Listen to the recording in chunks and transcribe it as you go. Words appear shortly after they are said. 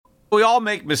We all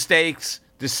make mistakes,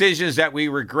 decisions that we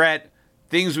regret,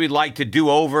 things we'd like to do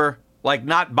over, like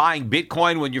not buying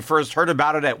Bitcoin when you first heard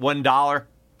about it at $1.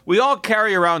 We all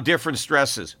carry around different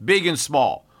stresses, big and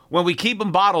small. When we keep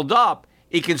them bottled up,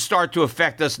 it can start to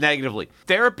affect us negatively.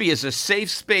 Therapy is a safe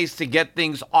space to get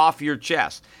things off your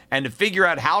chest and to figure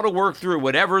out how to work through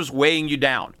whatever's weighing you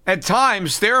down. At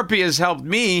times, therapy has helped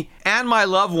me and my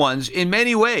loved ones in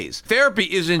many ways. Therapy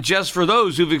isn't just for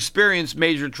those who've experienced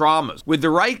major traumas. With the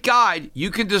right guide, you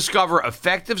can discover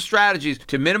effective strategies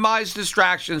to minimize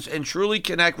distractions and truly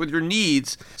connect with your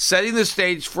needs, setting the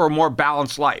stage for a more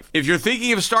balanced life. If you're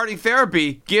thinking of starting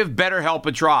therapy, give BetterHelp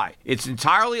a try. It's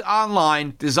entirely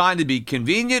online, designed to be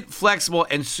convenient, flexible,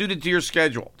 and suited to your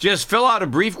schedule. Just fill out a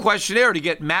brief questionnaire to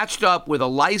get matched up with a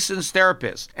licensed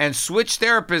therapist and switch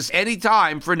therapists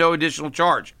anytime for no additional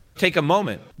charge. Take a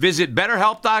moment. Visit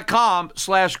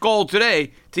BetterHelp.com/gold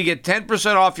today to get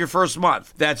 10% off your first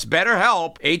month. That's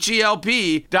BetterHelp,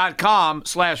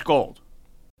 HELP.com/gold.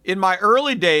 In my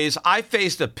early days, I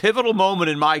faced a pivotal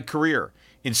moment in my career.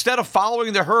 Instead of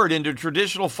following the herd into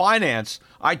traditional finance,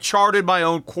 I charted my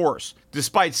own course.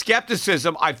 Despite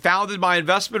skepticism, I founded my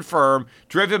investment firm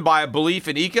driven by a belief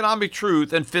in economic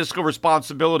truth and fiscal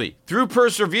responsibility. Through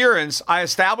perseverance, I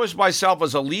established myself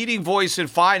as a leading voice in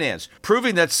finance,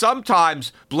 proving that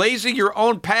sometimes blazing your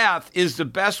own path is the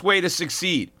best way to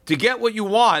succeed. To get what you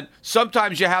want,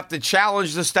 sometimes you have to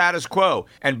challenge the status quo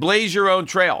and blaze your own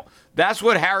trail. That's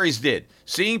what Harry's did.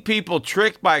 Seeing people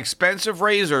tricked by expensive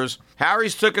razors,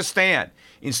 Harry's took a stand.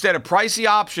 Instead of pricey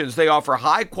options, they offer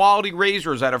high-quality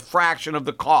razors at a fraction of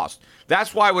the cost.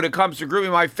 That's why when it comes to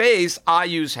grooming my face, I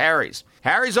use Harry's.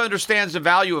 Harry's understands the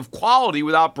value of quality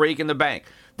without breaking the bank.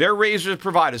 Their razors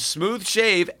provide a smooth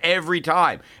shave every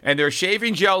time, and their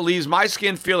shaving gel leaves my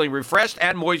skin feeling refreshed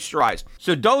and moisturized.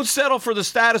 So don't settle for the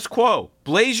status quo.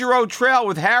 Blaze your own trail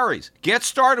with Harry's. Get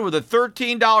started with a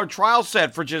 $13 trial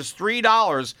set for just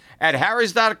 $3 at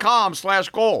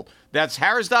harrys.com/gold. That's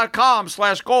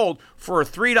harrys.com/gold for a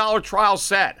 $3 trial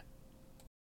set.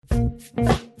 The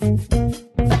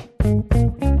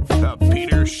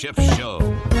Peter Schiff Show.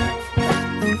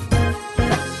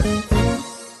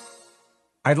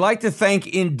 I'd like to thank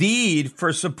Indeed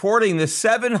for supporting the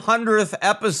 700th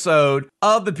episode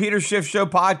of the Peter Schiff Show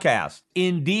podcast.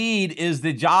 Indeed is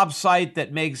the job site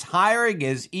that makes hiring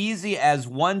as easy as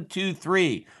 1, 2,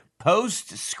 3.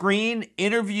 Post, screen,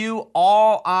 interview,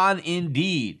 all on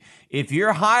Indeed. If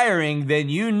you're hiring, then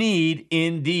you need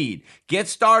Indeed. Get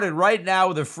started right now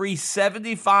with a free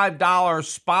 $75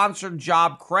 sponsored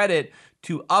job credit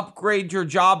to upgrade your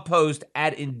job post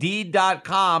at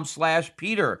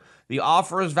Indeed.com/Peter. The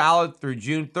offer is valid through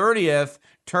June 30th.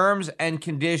 Terms and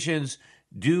conditions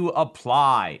do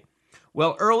apply.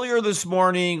 Well, earlier this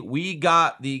morning, we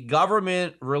got the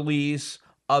government release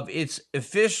of its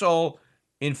official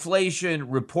inflation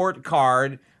report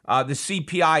card, the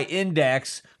CPI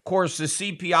index. Of course, the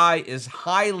CPI is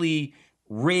highly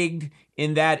rigged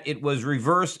in that it was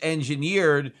reverse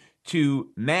engineered to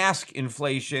mask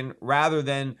inflation rather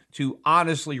than to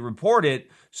honestly report it.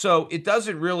 So it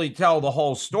doesn't really tell the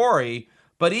whole story,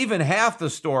 but even half the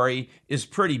story is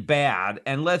pretty bad.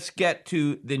 And let's get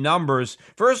to the numbers.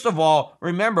 First of all,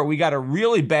 remember, we got a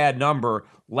really bad number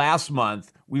last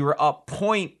month. We were up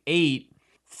 0.8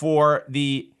 for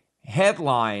the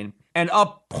headline and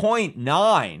up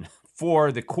 0.9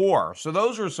 for the core. So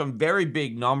those are some very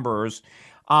big numbers,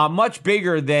 much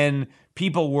bigger than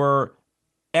people were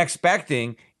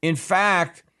expecting. In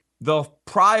fact, the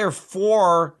prior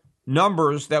four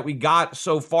numbers that we got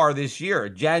so far this year,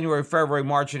 January, February,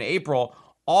 March, and April,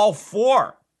 all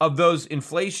four of those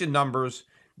inflation numbers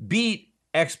beat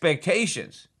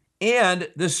expectations. And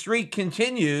the streak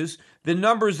continues. The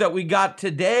numbers that we got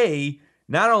today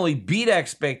not only beat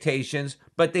expectations,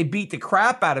 but they beat the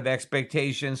crap out of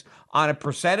expectations on a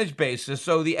percentage basis.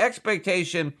 So the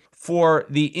expectation for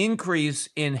the increase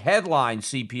in headline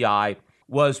CPI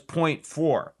was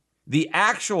 0.4. The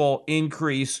actual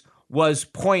increase was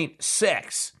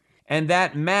 0.6, and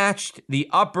that matched the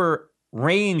upper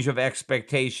range of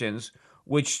expectations,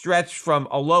 which stretched from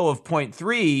a low of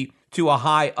 0.3 to a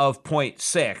high of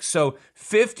 0.6. So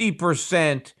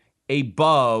 50%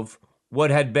 above what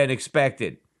had been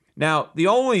expected. Now, the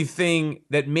only thing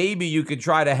that maybe you could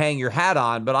try to hang your hat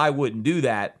on, but I wouldn't do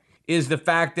that, is the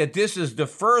fact that this is the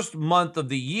first month of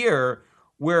the year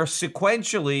where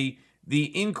sequentially the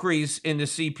increase in the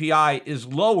CPI is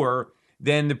lower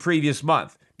than the previous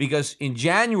month. Because in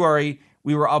January,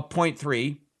 we were up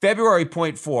 0.3, February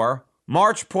 0.4,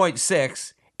 March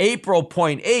 0.6, April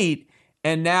 0.8,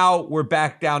 and now we're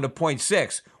back down to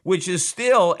 0.6. which is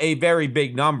still a very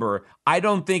big number. I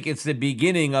don't think it's the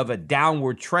beginning of a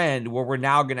downward trend where we're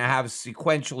now going to have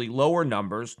sequentially lower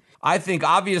numbers. I think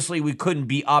obviously we couldn't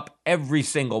be up every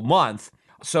single month.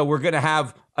 So we're going to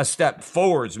have a step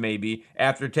forwards maybe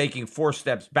after taking 4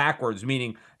 steps backwards,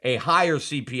 meaning a higher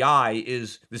CPI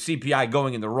is the CPI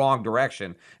going in the wrong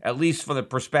direction, at least from the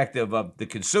perspective of the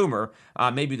consumer.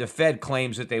 Maybe the Fed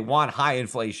claims that they want high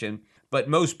inflation, but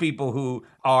most people who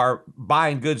are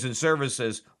buying goods and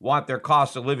services want their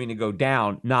cost of living to go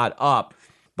down, not up.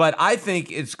 But I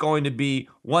think it's going to be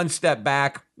 1 step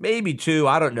back, maybe 2,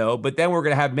 I don't know. But then we're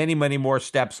going to have many, many more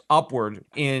steps upward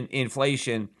in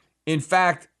inflation. In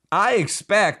fact, I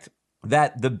expect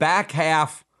that the back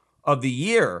half of the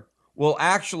year will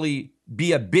actually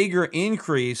be a bigger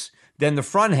increase than the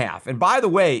front half. And by the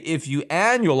way, if you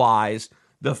annualize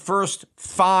the first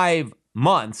 5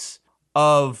 months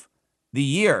of the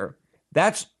year,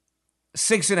 that's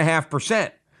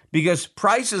 6.5%, because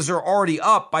prices are already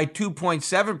up by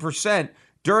 2.7%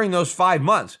 during those 5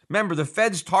 months. Remember, the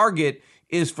Fed's target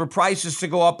is for prices to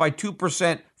go up by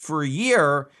 2% for a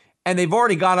year, and they've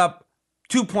already gone up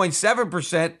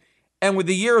 2.7%, and with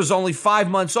the year is only 5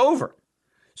 months over.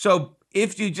 So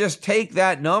if you just take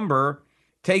that number,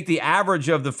 take the average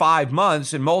of the 5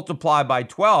 months and multiply by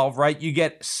 12, right, you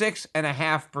get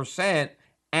 6.5%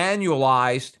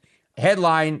 annualized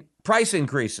headline price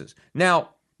increases.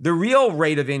 Now, the real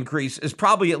rate of increase is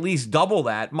probably at least double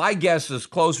that. My guess is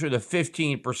closer to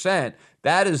 15%.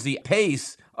 That is the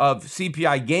pace of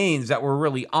CPI gains that we're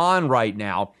really on right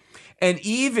now. And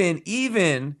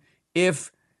even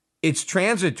if it's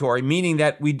transitory, meaning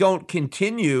that we don't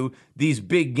continue these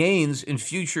big gains in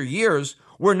future years,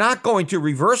 we're not going to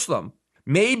reverse them.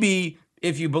 Maybe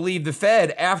if you believe the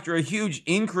Fed, after a huge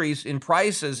increase in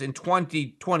prices in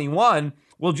 2021,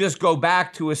 we'll just go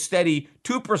back to a steady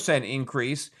 2%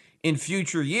 increase in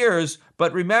future years.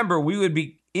 But remember, we would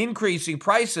be increasing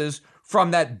prices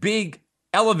from that big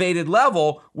elevated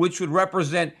level, which would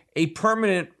represent a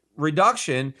permanent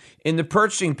reduction in the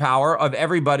purchasing power of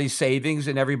everybody's savings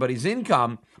and everybody's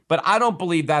income. But I don't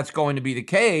believe that's going to be the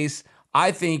case.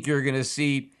 I think you're going to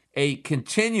see a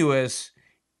continuous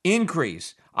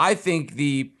increase. I think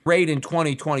the rate in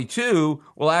 2022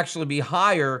 will actually be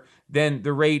higher than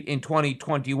the rate in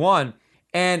 2021.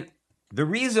 And the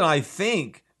reason I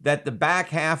think that the back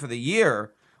half of the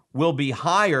year will be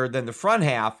higher than the front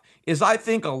half is I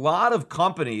think a lot of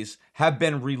companies have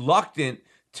been reluctant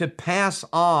to pass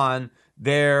on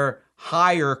their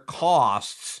higher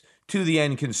costs to the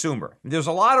end consumer. There's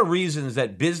a lot of reasons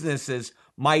that businesses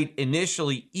might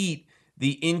initially eat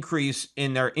the increase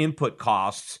in their input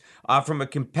costs. From a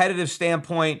competitive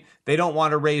standpoint, they don't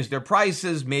want to raise their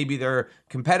prices. Maybe their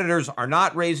competitors are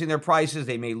not raising their prices.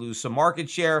 They may lose some market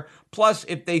share. Plus,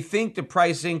 if they think the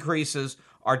price increases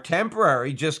are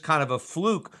temporary, just kind of a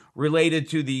fluke related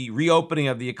to the reopening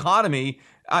of the economy,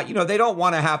 they don't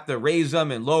want to have to raise them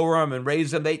and lower them and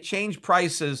raise them. They change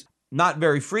prices not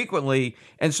very frequently.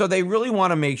 And so they really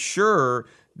want to make sure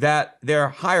that their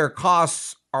higher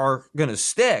costs are going to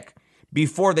stick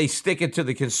before they stick it to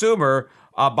the consumer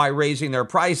by raising their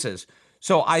prices.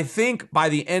 So I think by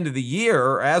the end of the year,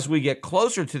 or as we get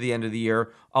closer to the end of the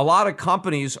year, a lot of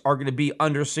companies are going to be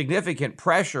under significant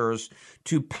pressures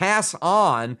to pass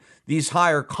on these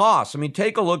higher costs. I mean,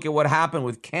 take a look at what happened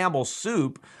with Campbell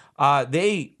Soup.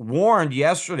 They warned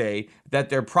yesterday that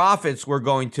their profits were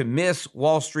going to miss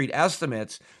Wall Street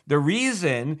estimates. The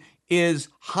reason is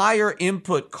higher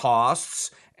input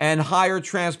costs and higher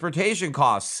transportation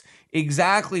costs.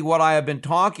 Exactly what I have been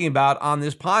talking about on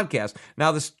this podcast.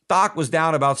 Now, the stock was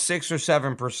down about 6 or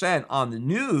 7% on the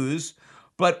news,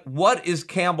 but what is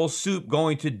Campbell Soup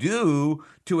going to do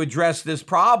to address this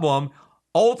problem?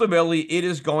 Ultimately, it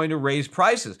is going to raise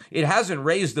prices. It hasn't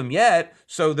raised them yet,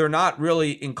 so they're not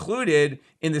really included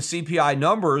in the CPI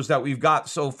numbers that we've got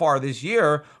so far this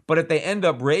year. But if they end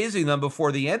up raising them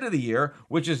before the end of the year,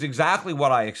 which is exactly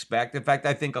what I expect. In fact,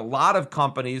 I think a lot of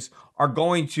companies are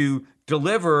going to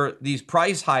deliver these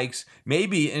price hikes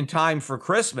maybe in time for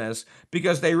Christmas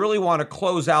because they really want to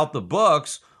close out the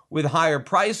books with higher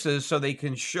prices so they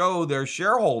can show their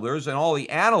shareholders and all the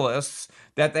analysts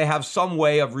that they have some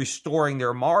way of restoring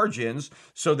their margins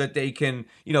so that they can,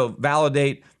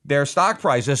 validate their stock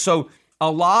prices. So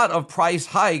a lot of price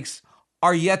hikes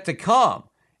are yet to come.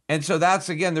 And so that's,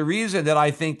 again, the reason that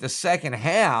I think the second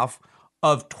half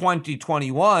of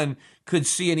 2021 could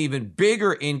see an even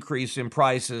bigger increase in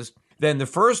prices than the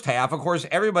first half. Of course,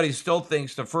 everybody still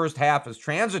thinks the first half is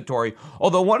transitory,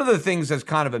 although one of the things that's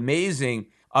kind of amazing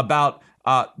about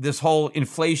this whole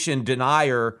inflation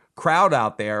denier crowd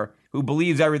out there who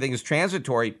believes everything is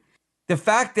transitory, the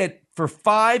fact that for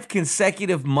 5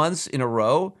 consecutive months in a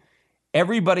row,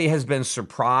 everybody has been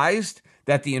surprised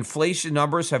that the inflation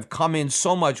numbers have come in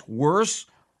so much worse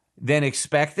than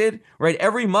expected, right?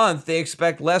 Every month they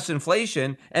expect less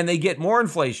inflation and they get more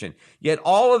inflation. Yet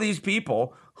all of these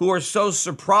people who are so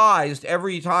surprised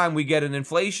every time we get an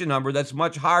inflation number that's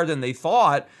much higher than they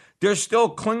thought, they're still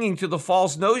clinging to the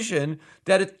false notion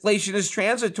that inflation is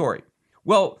transitory.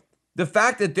 Well, the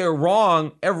fact that they're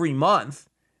wrong every month,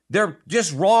 they're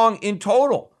just wrong in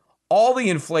total. All the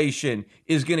inflation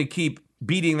is going to keep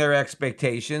beating their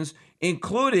expectations,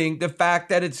 including the fact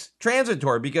that it's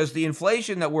transitory, because the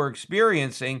inflation that we're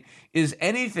experiencing is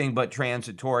anything but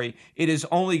transitory. It is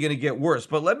only going to get worse.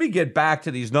 But let me get back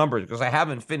to these numbers because I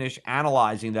haven't finished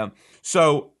analyzing them.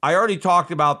 So I already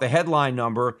talked about the headline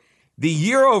number. The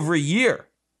year over year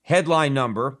headline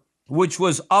number, which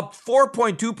was up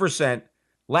 4.2%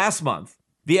 last month,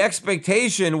 the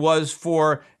expectation was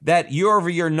for that year over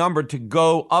year number to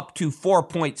go up to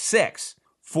 4.6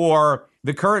 for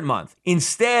the current month.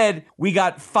 Instead, we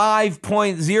got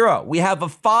 5.0. We have a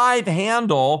 5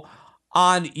 handle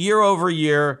on year over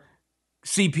year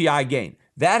CPI gain.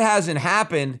 That hasn't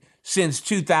happened since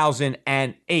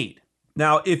 2008.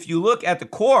 Now, if you look at the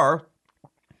core,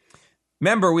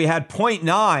 remember we had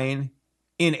 0.9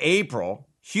 in April,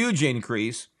 huge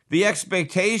increase. The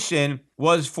expectation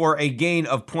was for a gain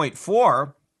of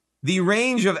 0.4. The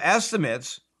range of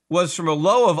estimates was from a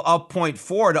low of up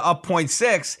 0.4 to up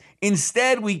 0.6.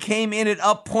 Instead, we came in at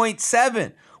up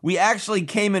 0.7. We actually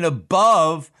came in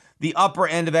above the upper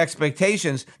end of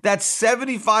expectations. That's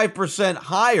 75%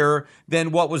 higher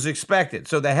than what was expected.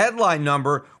 So the headline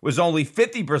number was only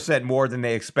 50% more than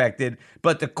they expected,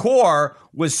 but the core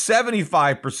was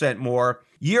 75% more.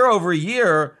 Year over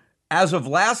year, as of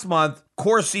last month,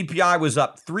 core CPI was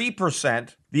up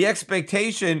 3%. The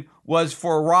expectation was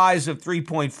for a rise of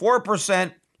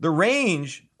 3.4%. The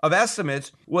range of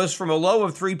estimates was from a low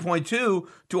of 3.2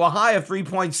 to a high of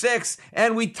 3.6,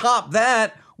 and we topped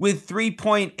that with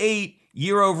 3.8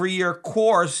 year over year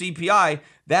core CPI.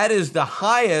 That is the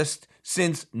highest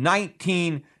since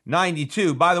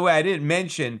 1992. By the way, I didn't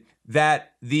mention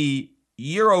that the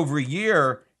year over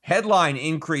year headline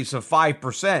increase of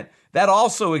 5%, that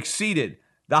also exceeded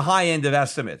the high end of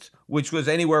estimates, which was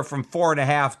anywhere from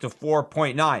 4.5 to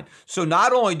 4.9. So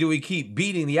not only do we keep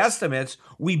beating the estimates,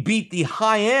 we beat the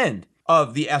high end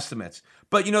of the estimates.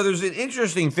 But there's an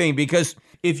interesting thing, because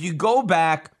if you go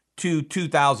back to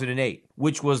 2008,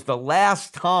 which was the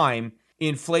last time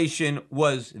inflation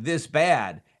was this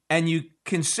bad, and you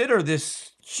consider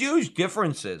this huge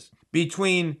differences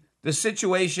between the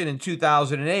situation in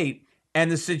 2008 and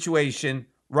the situation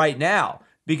right now,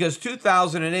 because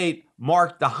 2008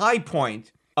 marked the high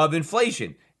point of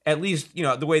inflation, at least,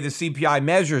 the way the CPI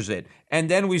measures it. And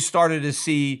then we started to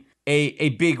see a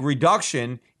big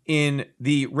reduction in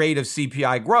the rate of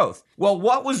CPI growth. Well,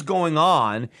 what was going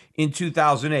on in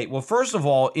 2008? Well, first of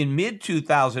all, in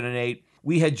mid-2008,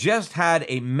 we had just had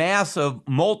a massive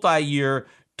multi-year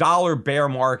dollar bear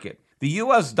market. The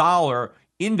U.S. dollar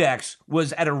index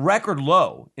was at a record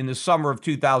low in the summer of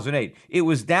 2008. It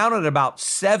was down at about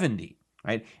 70,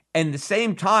 right? And at the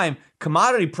same time,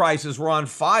 commodity prices were on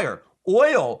fire.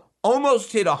 Oil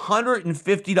almost hit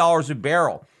 $150 a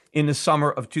barrel in the summer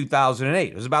of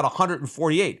 2008. It was about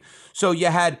 148. So you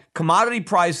had commodity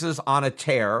prices on a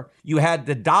tear. You had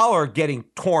the dollar getting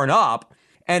torn up.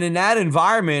 And in that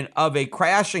environment of a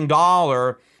crashing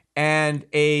dollar and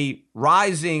a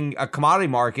rising commodity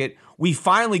market, we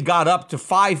finally got up to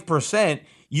 5%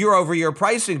 year over year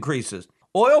price increases.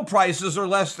 Oil prices are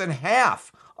less than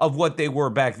half of what they were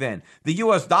back then. The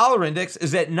US dollar index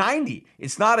is at 90.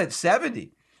 It's not at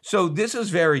 70. So this is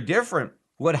very different.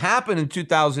 What happened in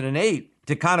 2008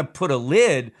 to kind of put a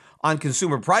lid on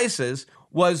consumer prices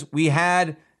was we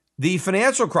had the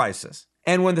financial crisis.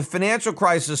 And when the financial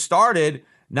crisis started,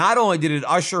 not only did it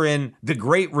usher in the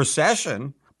Great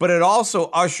Recession, but it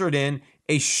also ushered in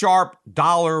a sharp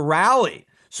dollar rally.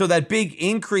 So that big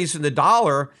increase in the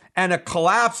dollar and a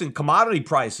collapse in commodity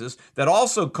prices that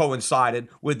also coincided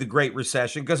with the Great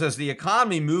Recession, because as the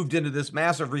economy moved into this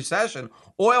massive recession,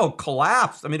 oil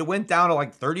collapsed. I mean, it went down to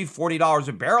like $30, $40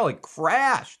 a barrel. It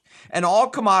crashed, and all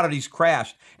commodities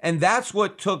crashed. And that's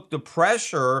what took the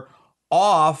pressure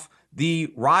off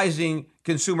the rising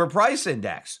consumer price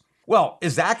index. Well,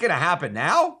 is that going to happen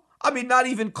now? I mean, not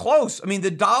even close. I mean,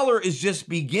 the dollar is just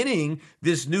beginning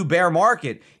this new bear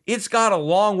market. It's got a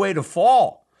long way to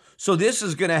fall. So this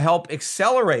is going to help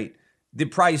accelerate the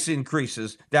price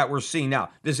increases that we're seeing now.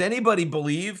 Does anybody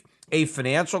believe a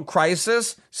financial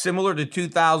crisis similar to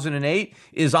 2008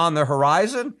 is on the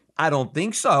horizon? I don't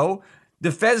think so.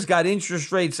 the Fed's got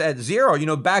interest rates at zero.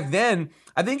 Back then,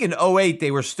 I think in '08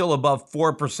 they were still above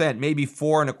 4%, maybe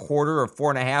 4.25% or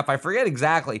 4.5%. I forget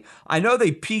exactly. I know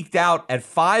they peaked out at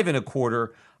 5.25%,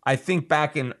 I think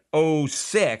back in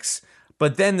 '06,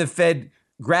 but then the Fed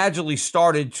gradually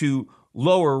started to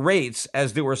lower rates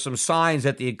as there were some signs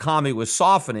that the economy was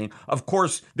softening. Of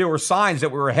course, there were signs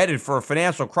that we were headed for a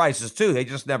financial crisis too. They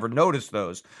just never noticed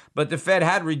those. But the Fed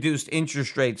had reduced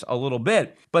interest rates a little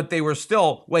bit, but they were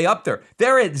still way up there.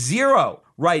 They're at zero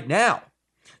right now.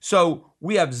 So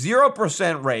we have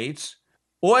 0% rates.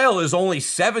 Oil is only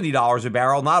 $70 a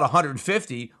barrel, not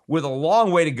 $150, with a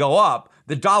long way to go up.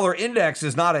 The dollar index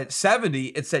is not at 70,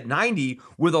 it's at 90,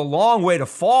 with a long way to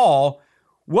fall.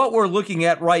 What we're looking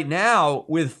at right now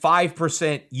with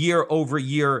 5% year over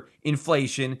year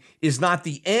inflation is not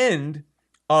the end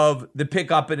of the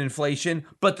pickup in inflation,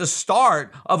 but the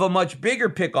start of a much bigger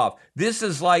pickup. This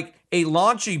is like a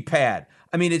launching pad.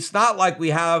 I mean, it's not like we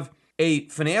have a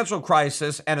financial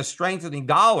crisis and a strengthening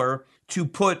dollar to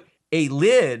put a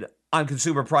lid on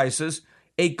consumer prices.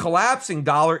 A collapsing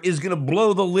dollar is going to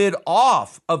blow the lid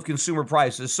off of consumer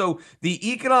prices. So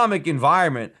the economic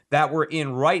environment that we're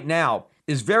in right now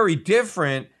is very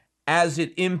different as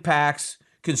it impacts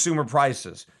consumer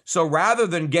prices. So rather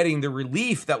than getting the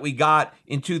relief that we got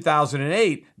in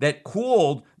 2008 that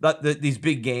cooled these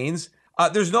big gains,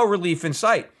 there's no relief in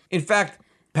sight. In fact,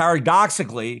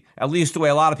 paradoxically, at least the way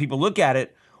a lot of people look at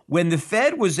it, when the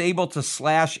Fed was able to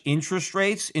slash interest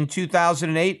rates in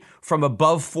 2008 from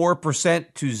above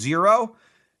 4% to zero,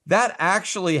 that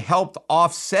actually helped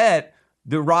offset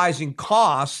the rising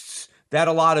costs that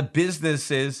a lot of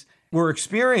businesses were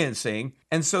experiencing.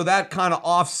 And so that kind of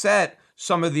offset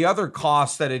some of the other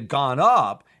costs that had gone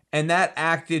up, and that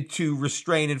acted to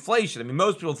restrain inflation. I mean,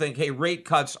 most people think, hey, rate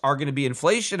cuts are going to be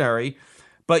inflationary,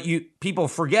 but people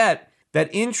forget that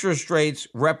interest rates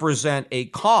represent a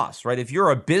cost, right? If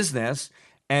you're a business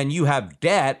and you have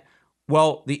debt,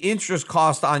 well, the interest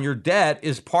cost on your debt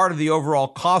is part of the overall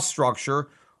cost structure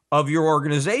of your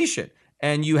organization.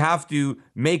 And you have to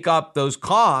make up those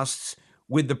costs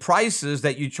with the prices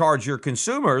that you charge your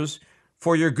consumers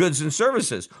for your goods and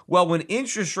services. Well, when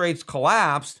interest rates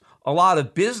collapsed, a lot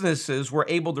of businesses were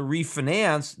able to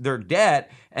refinance their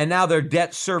debt, and now their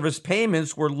debt service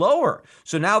payments were lower.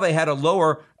 So now they had a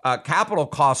lower capital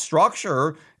cost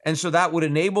structure, and so that would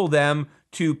enable them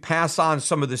to pass on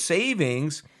some of the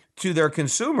savings to their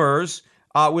consumers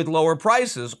with lower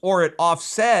prices, or it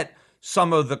offset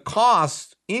some of the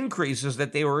cost increases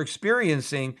that they were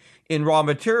experiencing in raw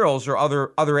materials or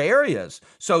other areas.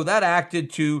 So that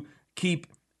acted to keep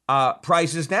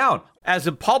prices down. As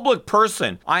a public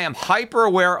person, I am hyper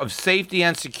aware of safety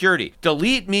and security.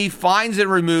 Delete Me finds and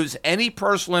removes any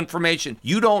personal information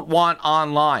you don't want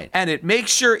online, and it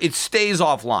makes sure it stays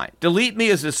offline. Delete Me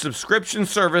is a subscription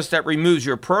service that removes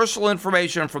your personal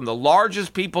information from the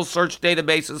largest people search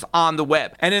databases on the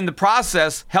web, and in the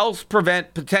process helps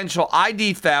prevent potential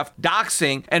ID theft,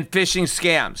 doxing, and phishing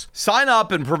scams. Sign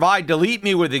up and provide Delete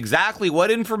Me with exactly what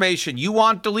information you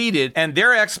want deleted, and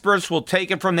their experts will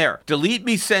take it from there. Delete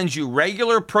Me sends you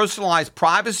regular personalized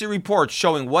privacy reports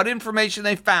showing what information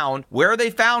they found, where they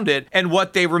found it, and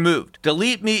what they removed.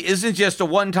 Delete Me isn't just a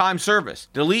one-time service.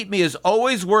 Delete Me is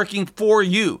always working for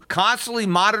you, constantly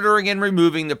monitoring and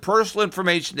removing the personal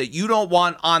information that you don't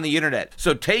want on the internet.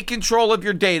 So take control of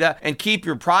your data and keep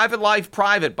your private life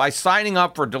private by signing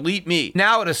up for Delete Me.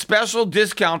 Now at a special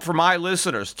discount for my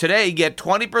listeners. Today, get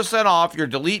 20% off your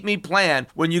Delete Me plan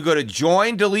when you go to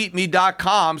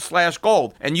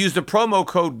joindeleteme.com/gold and use the promo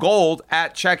code GOLD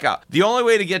at checkout. The only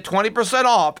way to get 20%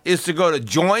 off is to go to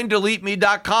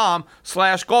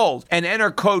joindeleteme.com/gold and enter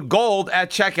code GOLD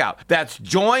at checkout. That's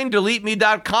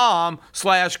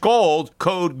joindeleteme.com/gold,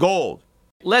 code GOLD.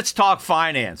 Let's talk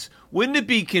finance. Wouldn't it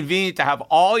be convenient to have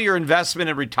all your investment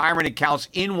and retirement accounts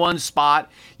in one spot?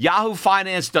 Yahoo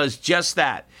Finance does just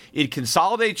that. It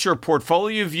consolidates your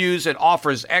portfolio views and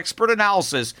offers expert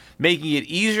analysis, making it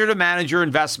easier to manage your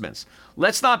investments.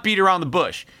 Let's not beat around the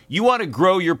bush. You want to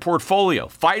grow your portfolio,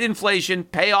 fight inflation,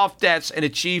 pay off debts, and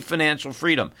achieve financial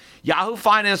freedom. Yahoo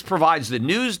Finance provides the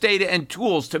news, data, and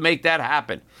tools to make that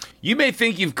happen. You may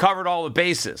think you've covered all the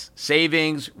bases: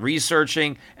 savings,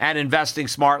 researching, and investing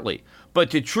smartly. But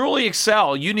to truly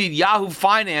excel, you need Yahoo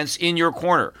Finance in your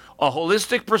corner. A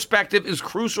holistic perspective is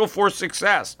crucial for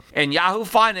success, and Yahoo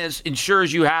Finance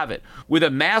ensures you have it. With a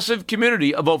massive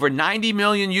community of over 90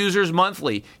 million users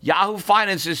monthly, Yahoo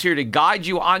Finance is here to guide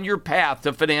you on your path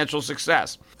to financial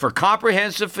success. For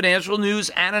comprehensive financial news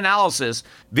and analysis,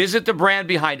 visit the brand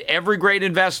behind every great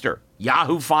investor,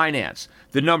 Yahoo Finance,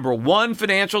 the #1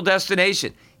 financial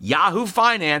destination,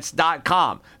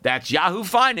 yahoofinance.com. That's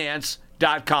yahoofinance.com.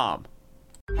 Transitory.com.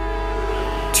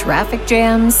 Traffic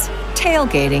jams,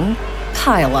 tailgating,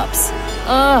 pileups.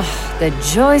 Ugh, the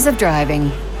joys of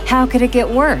driving. How could it get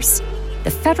worse?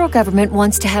 The federal government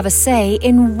wants to have a say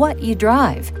in what you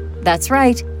drive. That's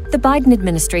right. The Biden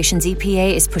administration's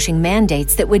EPA is pushing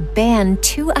mandates that would ban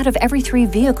 2 out of every 3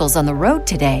 vehicles on the road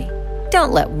today.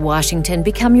 Don't let Washington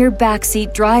become your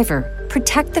backseat driver.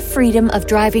 Protect the freedom of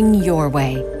driving your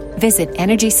way. Visit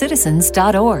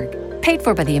EnergyCitizens.org. Paid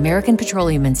for by the American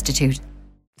Petroleum Institute.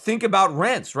 Think about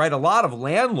rents, right? A lot of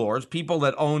landlords, people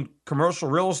that own commercial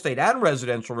real estate and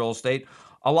residential real estate,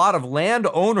 a lot of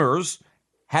landowners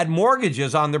had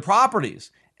mortgages on their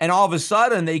properties. And all of a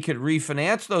sudden, they could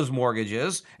refinance those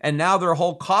mortgages, and now their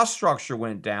whole cost structure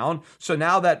went down. So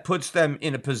now that puts them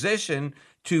in a position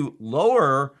to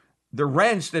lower the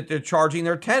rents that they're charging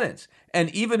their tenants. And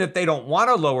even if they don't want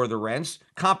to lower the rents,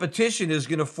 competition is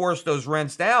going to force those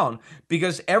rents down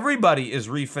because everybody is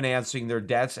refinancing their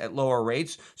debts at lower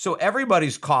rates. So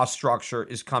everybody's cost structure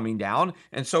is coming down.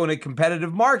 And so in a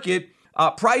competitive market,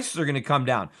 prices are going to come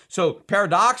down. So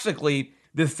paradoxically,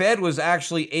 the Fed was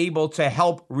actually able to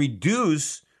help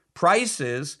reduce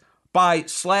prices by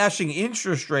slashing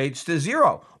interest rates to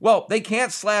zero. Well, they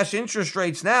can't slash interest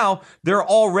rates now. They're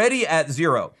already at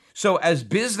zero. So as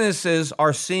businesses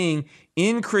are seeing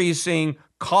increasing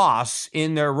costs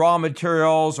in their raw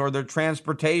materials or their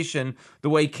transportation, the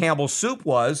way Campbell's Soup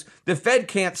was, the Fed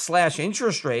can't slash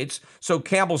interest rates. So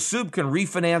Campbell's Soup can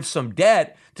refinance some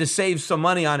debt to save some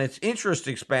money on its interest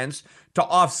expense to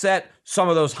offset some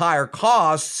of those higher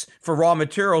costs for raw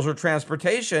materials or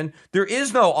transportation. There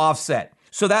is no offset.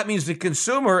 So that means the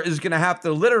consumer is going to have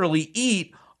to literally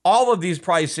eat all of these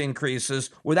price increases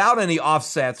without any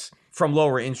offsets from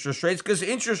lower interest rates because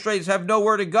interest rates have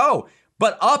nowhere to go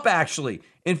but up, actually.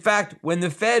 In fact, when the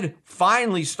Fed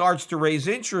finally starts to raise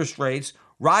interest rates,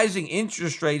 rising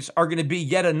interest rates are going to be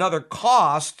yet another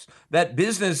cost that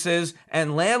businesses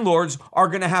and landlords are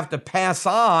going to have to pass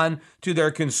on to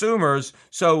their consumers.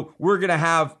 So we're going to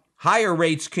have higher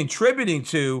rates contributing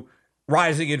to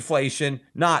rising inflation,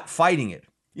 not fighting it.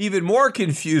 Even more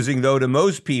confusing, though, to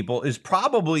most people is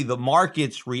probably the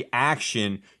market's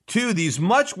reaction to these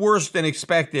much worse than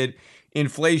expected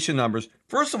inflation numbers.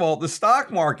 First of all, the stock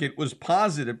market was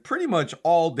positive pretty much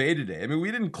all day today. I mean,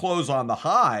 we didn't close on the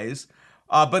highs,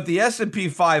 but the S&P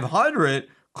 500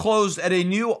 closed at a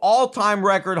new all-time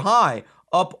record high,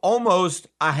 up almost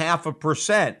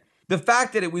 0.5%. The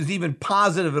fact that it was even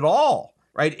positive at all,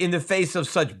 right, in the face of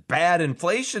such bad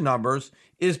inflation numbers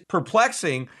is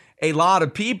perplexing a lot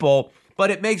of people,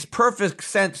 but it makes perfect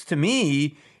sense to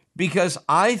me because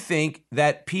I think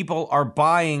that people are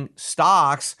buying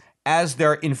stocks as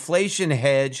their inflation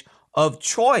hedge of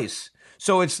choice.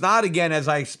 So it's not, again, as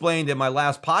I explained in my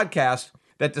last podcast,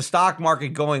 that the stock market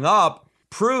going up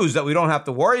proves that we don't have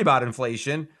to worry about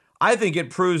inflation. I think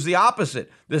it proves the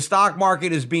opposite. The stock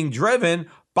market is being driven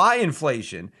by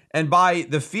inflation and by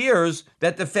the fears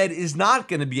that the Fed is not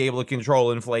going to be able to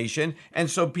control inflation. And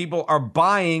so people are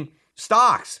buying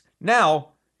stocks. Now,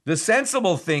 the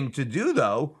sensible thing to do,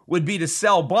 though, would be to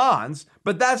sell bonds,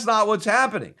 but that's not what's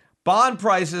happening. Bond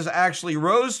prices actually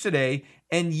rose today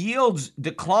and yields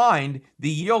declined. The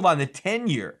yield on the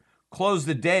 10-year closed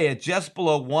the day at just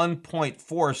below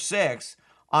 1.46.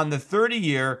 On the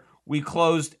 30-year, we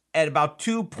closed at about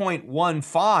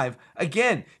 2.15.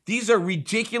 Again, these are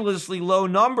ridiculously low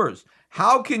numbers.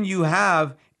 How can you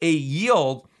have a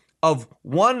yield of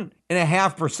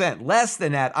 1.5%, less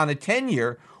than that on a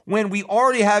 10-year, when we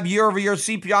already have year-over-year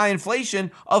CPI inflation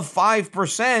of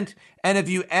 5%? And if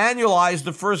you annualize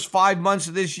the first 5 months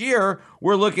of this year,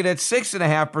 we're looking at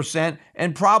 6.5%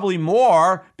 and probably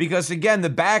more because, again, the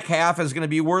back half is going to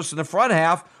be worse than the front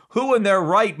half. Who in their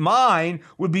right mind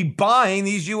would be buying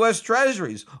these U.S.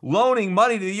 treasuries, loaning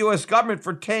money to the U.S. government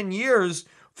for 10 years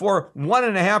for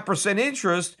 1.5%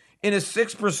 interest in a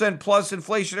 6% plus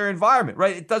inflationary environment,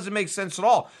 right? It doesn't make sense at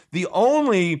all. The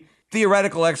only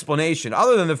theoretical explanation,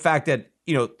 other than the fact that,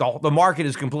 the market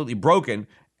is completely broken,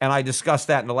 and I discussed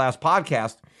that in the last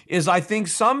podcast, is I think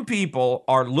some people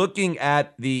are looking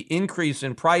at the increase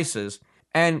in prices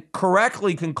and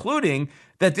correctly concluding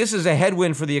that this is a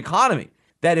headwind for the economy,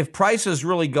 that if prices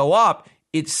really go up,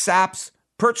 it saps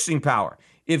purchasing power.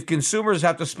 If consumers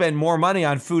have to spend more money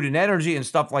on food and energy and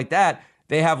stuff like that,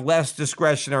 they have less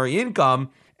discretionary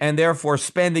income, and therefore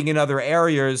spending in other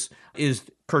areas is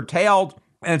curtailed,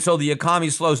 and so the economy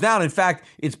slows down. In fact,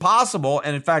 it's possible,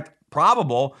 and in fact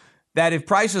probable, that if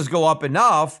prices go up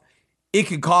enough, it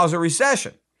could cause a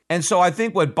recession. And so I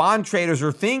think what bond traders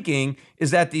are thinking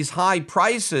is that these high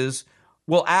prices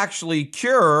will actually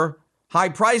cure high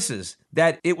prices,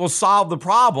 that it will solve the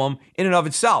problem in and of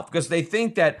itself, because they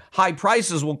think that high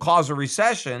prices will cause a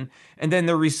recession, and then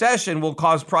the recession will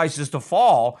cause prices to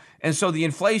fall. And so the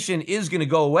inflation is going to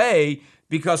go away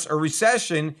because a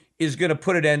recession is going to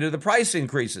put an end to the price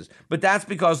increases. But that's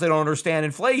because they don't understand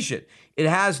inflation. It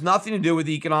has nothing to do with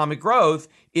economic growth.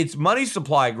 It's money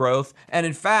supply growth. And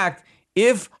in fact,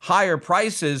 if higher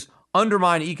prices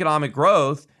undermine economic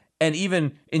growth and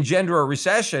even engender a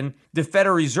recession, the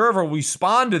Federal Reserve will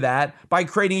respond to that by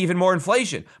creating even more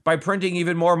inflation, by printing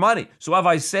even more money. So as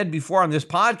I said before on this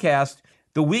podcast,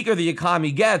 the weaker the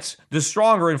economy gets, the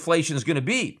stronger inflation is going to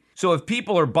be. So if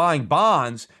people are buying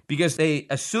bonds because they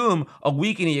assume a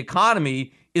weakening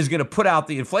economy is going to put out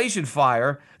the inflation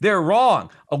fire, they're wrong.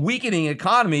 A weakening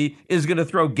economy is going to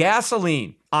throw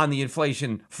gasoline on the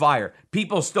inflation fire.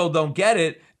 People still don't get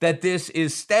it that this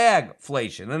is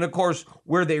stagflation. And of course,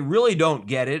 where they really don't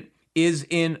get it is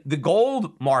in the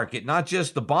gold market, not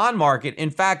just the bond market. In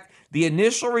fact, the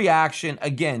initial reaction,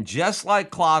 again, just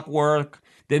like clockwork,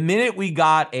 the minute we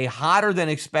got a hotter than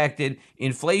expected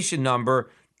inflation number,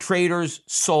 traders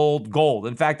sold gold.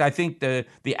 In fact, I think the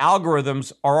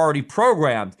algorithms are already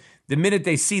programmed. The minute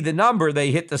they see the number,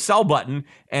 they hit the sell button,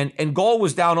 and gold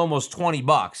was down almost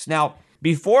 $20. Now,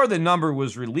 before the number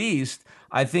was released,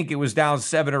 I think it was down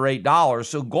 $7 or $8.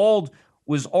 So gold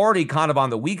was already kind of on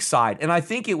the weak side. And I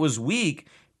think it was weak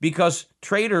because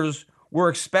traders were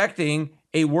expecting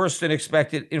a worse than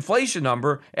expected inflation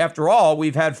number. After all,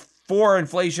 we've had 4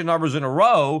 inflation numbers in a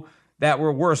row that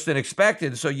were worse than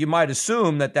expected. So you might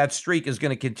assume that that streak is going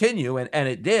to continue, and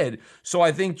it did. So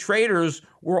I think traders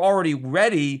were already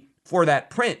ready for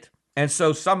that print. And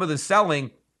so some of the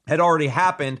selling had already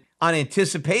happened on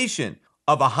anticipation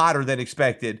of a hotter than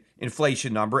expected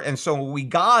inflation number. And so when we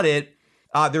got it,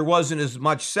 there wasn't as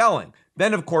much selling.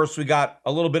 Then, of course, we got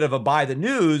a little bit of a buy the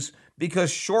news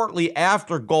because shortly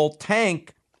after gold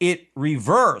tanked, it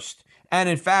reversed. And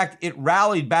in fact, it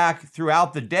rallied back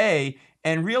throughout the day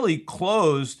and really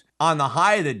closed on the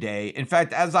high of the day. In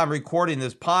fact, as I'm recording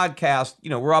this podcast,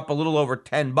 we're up a little over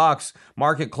 $10.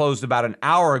 Market closed about an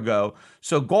hour ago.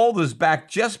 So gold is back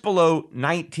just below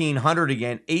 1900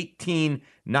 again,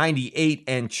 1898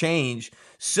 and change.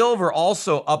 Silver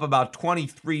also up about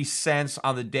 23 cents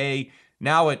on the day,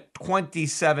 now at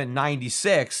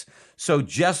 27.96, so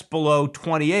just below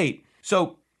 28.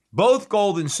 So both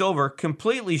gold and silver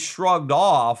completely shrugged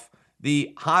off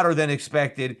the hotter than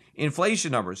expected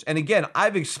inflation numbers. And again,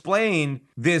 I've explained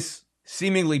this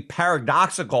seemingly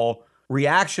paradoxical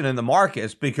reaction in the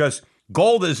markets because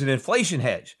gold is an inflation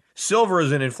hedge. Silver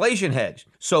is an inflation hedge.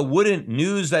 So wouldn't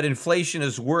news that inflation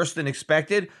is worse than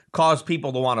expected cause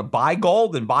people to want to buy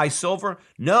gold and buy silver?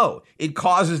 No, it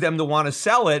causes them to want to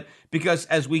sell it because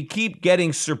as we keep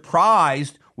getting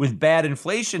surprised with bad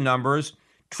inflation numbers,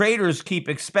 traders keep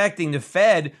expecting the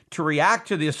Fed to react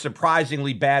to these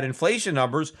surprisingly bad inflation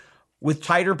numbers with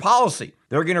tighter policy.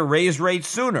 They're going to raise rates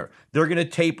sooner. They're going to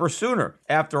taper sooner.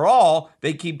 After all,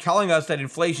 they keep telling us that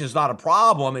inflation is not a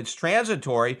problem, it's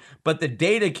transitory, but the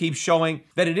data keeps showing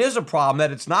that it is a problem,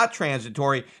 that it's not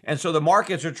transitory. And so the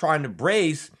markets are trying to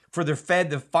brace for the Fed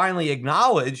to finally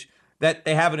acknowledge that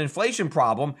they have an inflation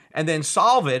problem and then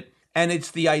solve it. And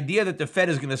it's the idea that the Fed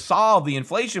is going to solve the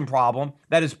inflation problem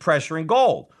that is pressuring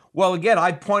gold. Well, again,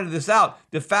 I pointed this out.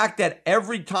 The fact that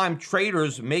every time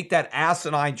traders make that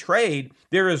asinine trade,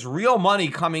 there is real money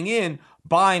coming in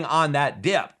buying on that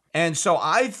dip. And so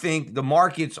I think the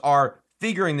markets are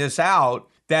figuring this out,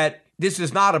 that this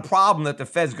is not a problem that the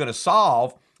Fed's going to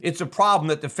solve. It's a problem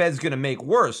that the Fed's going to make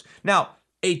worse. Now,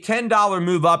 a $10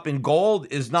 move up in gold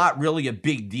is not really a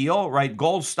big deal, right?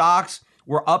 Gold stocks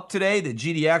were up today. The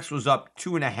GDX was up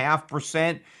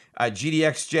 2.5%.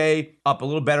 GDXJ up a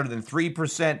little better than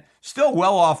 3%. Still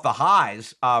well off the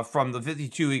highs from the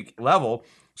 52-week level.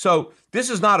 So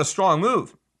this is not a strong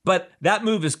move, but that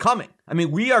move is coming. I mean,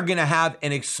 we are going to have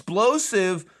an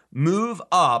explosive move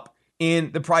up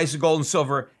in the price of gold and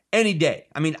silver any day.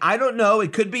 I mean, I don't know.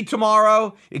 It could be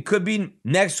tomorrow. It could be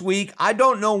next week. I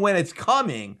don't know when it's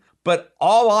coming, but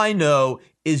all I know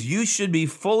is you should be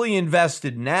fully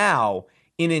invested now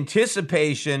in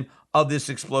anticipation of this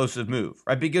explosive move,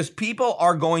 right? Because people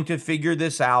are going to figure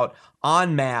this out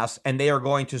en masse, and they are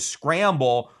going to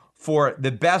scramble for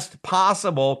the best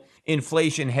possible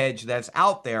inflation hedge that's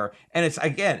out there. And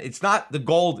it's not the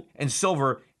gold and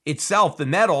silver itself, the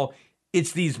metal.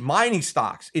 It's these mining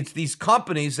stocks. It's these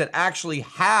companies that actually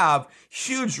have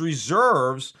huge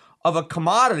reserves of a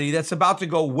commodity that's about to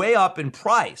go way up in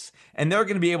price. And they're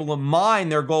going to be able to mine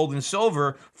their gold and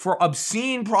silver for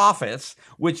obscene profits,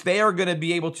 which they are going to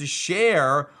be able to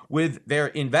share with their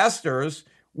investors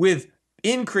with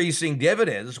increasing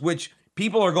dividends, which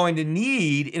people are going to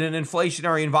need in an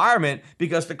inflationary environment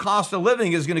because the cost of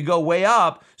living is going to go way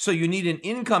up. So you need an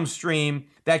income stream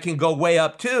that can go way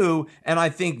up too. And I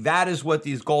think that is what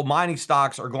these gold mining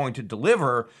stocks are going to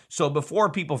deliver. So before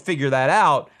people figure that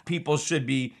out, people should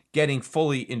be getting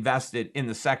fully invested in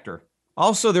the sector.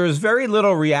 Also, there is very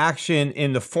little reaction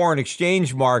in the foreign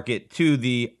exchange market to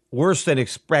the worse than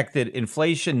expected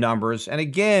inflation numbers. And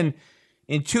again,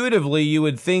 intuitively, you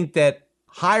would think that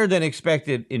higher than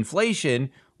expected inflation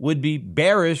would be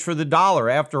bearish for the dollar.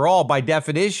 After all, by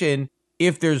definition,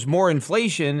 if there's more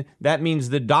inflation, that means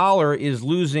the dollar is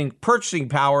losing purchasing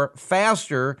power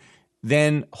faster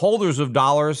than holders of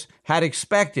dollars had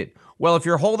expected. Well, if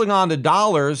you're holding on to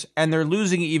dollars and they're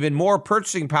losing even more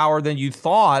purchasing power than you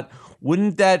thought,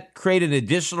 wouldn't that create an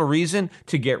additional reason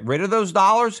to get rid of those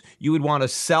dollars? You would want to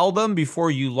sell them before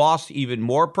you lost even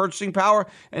more purchasing power.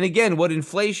 And again, what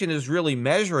inflation is really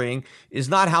measuring is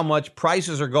not how much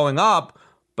prices are going up,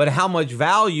 but how much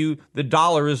value the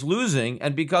dollar is losing.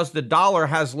 And because the dollar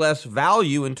has less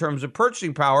value in terms of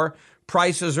purchasing power,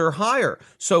 prices are higher.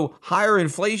 So higher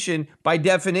inflation, by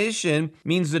definition,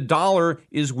 means the dollar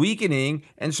is weakening.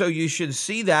 And so you should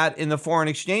see that in the foreign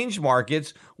exchange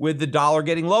markets with the dollar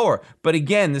getting lower. But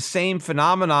again, the same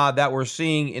phenomena that we're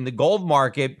seeing in the gold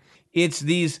market, it's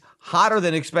these hotter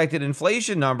than expected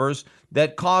inflation numbers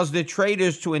that cause the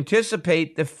traders to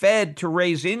anticipate the Fed to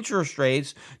raise interest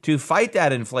rates to fight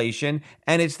that inflation.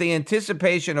 And it's the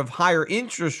anticipation of higher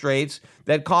interest rates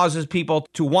that causes people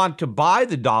to want to buy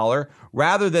the dollar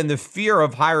rather than the fear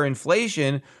of higher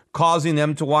inflation causing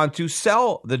them to want to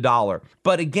sell the dollar.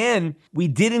 But again, we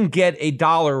didn't get a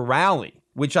dollar rally,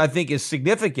 which I think is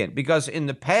significant because in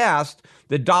the past,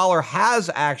 the dollar has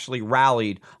actually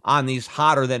rallied on these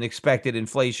hotter than expected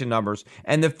inflation numbers.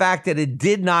 And the fact that it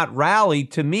did not rally,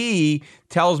 to me,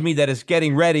 tells me that it's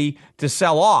getting ready to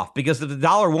sell off. Because if the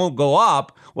dollar won't go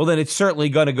up, well, then it's certainly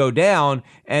going to go down.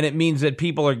 And it means that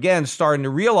people are, again, starting to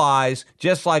realize,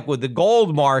 just like with the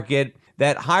gold market,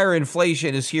 that higher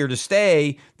inflation is here to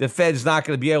stay. The Fed's not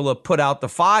going to be able to put out the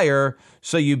fire.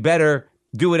 So you better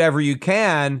do whatever you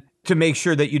can to make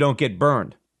sure that you don't get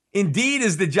burned. Indeed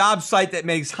is the job site that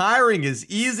makes hiring as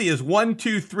easy as 1,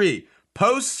 2, 3.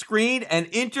 Post, screen, and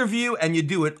interview, and you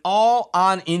do it all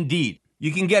on Indeed.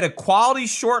 You can get a quality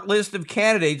short list of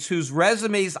candidates whose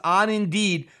resumes on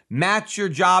Indeed match your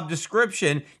job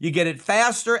description. You get it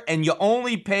faster, and you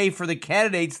only pay for the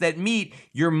candidates that meet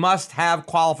your must-have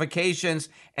qualifications,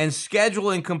 and schedule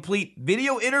and complete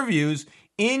video interviews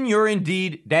in your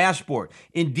Indeed dashboard.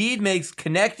 Indeed makes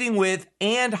connecting with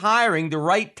and hiring the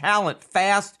right talent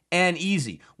fast and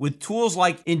easy. With tools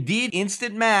like Indeed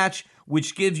Instant Match,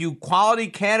 which gives you quality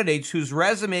candidates whose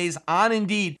resumes on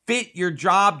Indeed fit your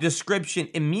job description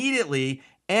immediately,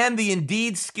 and the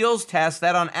Indeed skills tests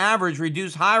that on average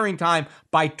reduce hiring time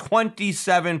by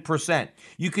 27%.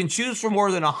 You can choose from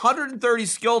more than 130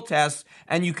 skill tests,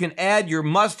 and you can add your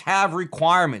must-have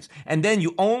requirements. And then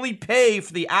you only pay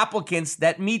for the applicants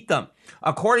that meet them.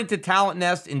 According to Talent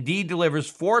Nest, Indeed delivers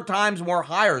 4 times more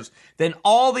hires than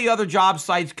all the other job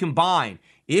sites combined.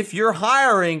 If you're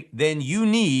hiring, then you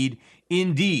need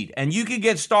Indeed. And you can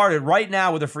get started right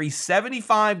now with a free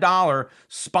 $75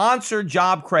 sponsored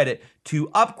job credit to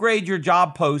upgrade your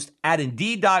job post at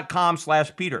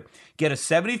Indeed.com/Peter. Get a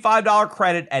 $75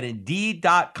 credit at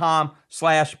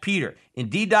Indeed.com/Peter.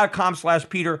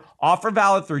 Indeed.com/Peter. Offer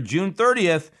valid through June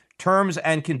 30th. Terms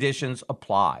and conditions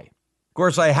apply. Of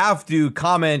course, I have to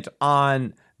comment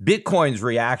on Bitcoin's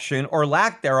reaction, or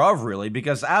lack thereof, really,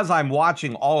 because as I'm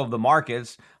watching all of the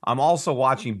markets, I'm also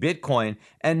watching Bitcoin,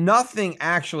 and nothing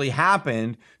actually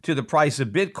happened to the price of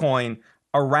Bitcoin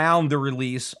around the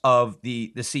release of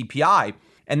the CPI.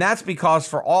 And that's because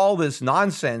for all this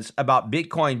nonsense about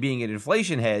Bitcoin being an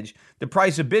inflation hedge, the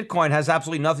price of Bitcoin has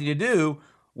absolutely nothing to do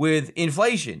with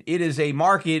inflation. It is a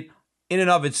market in and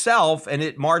of itself, and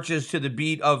it marches to the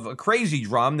beat of a crazy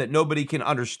drum that nobody can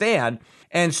understand.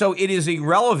 And so it is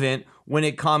irrelevant when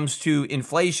it comes to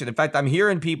inflation. In fact, I'm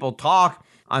hearing people talk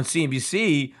on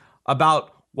CNBC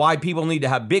about why people need to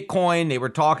have Bitcoin. They were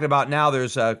talking about now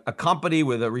there's a company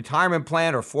with a retirement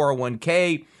plan or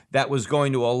 401k that was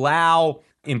going to allow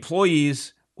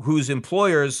employees whose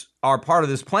employers are part of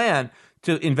this plan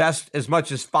to invest as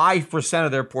much as 5%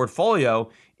 of their portfolio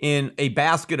in a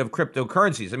basket of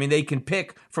cryptocurrencies. I mean, they can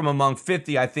pick from among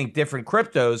 50, I think, different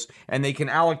cryptos, and they can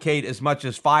allocate as much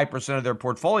as 5% of their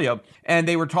portfolio. And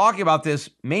they were talking about this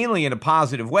mainly in a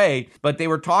positive way, but they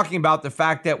were talking about the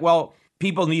fact that, well,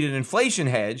 people need an inflation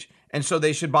hedge. and so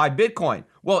they should buy Bitcoin.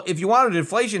 Well, if you wanted an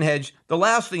inflation hedge, the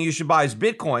last thing you should buy is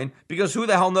Bitcoin, because who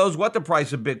the hell knows what the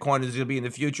price of Bitcoin is going to be in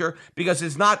the future, because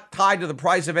it's not tied to the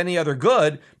price of any other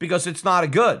good, because it's not a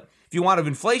good. If you want an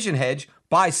inflation hedge,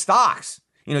 buy stocks.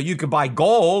 You could buy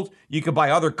gold, you could buy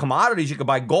other commodities, you could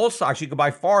buy gold stocks, you could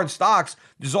buy foreign stocks.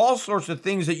 There's all sorts of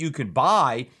things that you could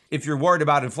buy if you're worried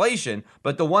about inflation.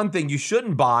 But the one thing you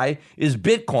shouldn't buy is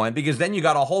Bitcoin, because then you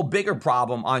got a whole bigger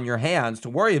problem on your hands to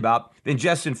worry about than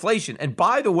just inflation. And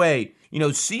by the way,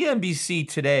 CNBC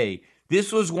today,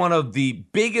 this was one of the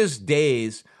biggest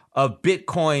days of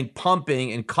Bitcoin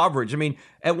pumping and coverage. I mean,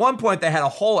 at one point they had a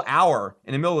whole hour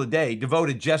in the middle of the day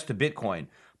devoted just to Bitcoin.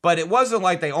 But it wasn't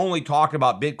like they only talked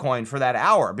about Bitcoin for that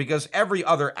hour, because every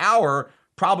other hour,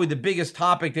 probably the biggest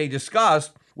topic they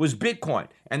discussed was Bitcoin.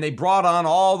 And they brought on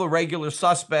all the regular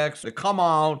suspects to come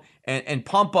on and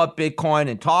pump up Bitcoin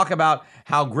and talk about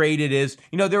how great it is.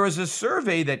 There was a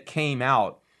survey that came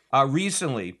out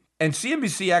recently, and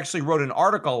CNBC actually wrote an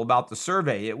article about the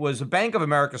survey. It was a Bank of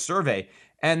America survey,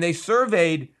 and they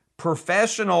surveyed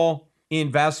professional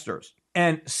investors.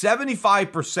 And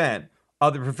 75%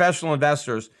 of the professional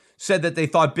investors said that they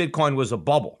thought Bitcoin was a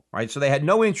bubble, right? So they had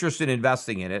no interest in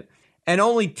investing in it. And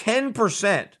only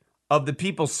 10% of the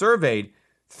people surveyed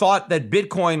thought that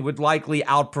Bitcoin would likely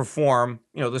outperform,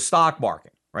 the stock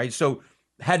market, right? So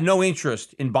had no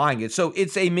interest in buying it. So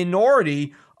it's a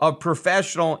minority of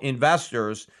professional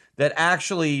investors that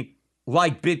actually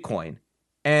like Bitcoin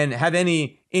and have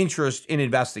any interest in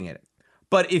investing in it.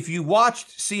 But if you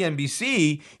watched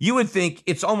CNBC, you would think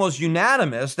it's almost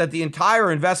unanimous that the entire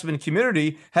investment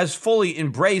community has fully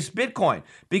embraced Bitcoin,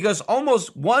 because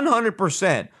almost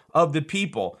 100% of the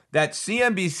people that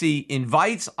CNBC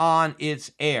invites on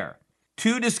its air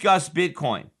to discuss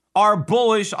Bitcoin are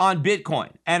bullish on Bitcoin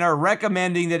and are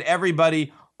recommending that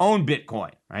everybody own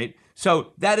Bitcoin, right?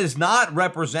 So that is not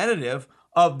representative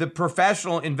of the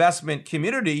professional investment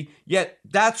community, yet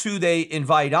that's who they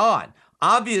invite on.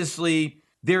 Obviously,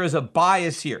 there is a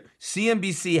bias here.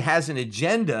 CNBC has an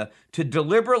agenda to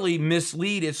deliberately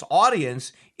mislead its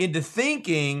audience into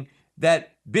thinking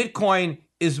that Bitcoin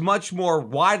is much more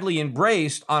widely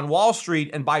embraced on Wall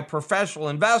Street and by professional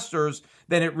investors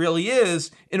than it really is,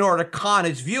 in order to con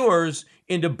its viewers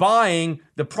into buying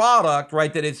the product,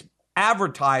 right, that its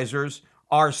advertisers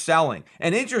are selling.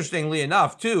 And interestingly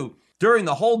enough, too, during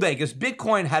the whole day, because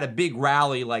Bitcoin had a big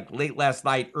rally like late last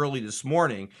night, early this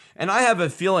morning. And I have a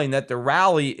feeling that the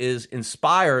rally is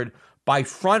inspired by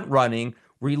front running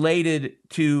related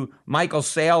to Michael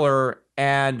Saylor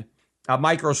and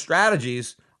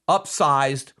MicroStrategy's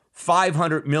upsized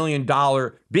 $500 million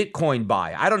Bitcoin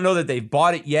buy. I don't know that they've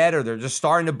bought it yet, or they're just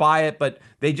starting to buy it, but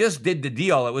they just did the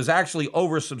deal. It was actually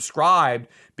oversubscribed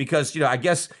because, I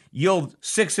guess yield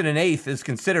 6 1/8 is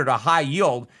considered a high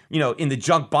yield, in the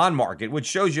junk bond market, which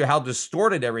shows you how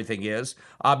distorted everything is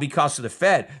because of the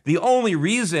Fed. The only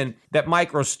reason that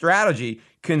MicroStrategy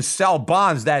can sell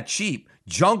bonds that cheap,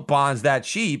 junk bonds that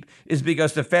cheap, is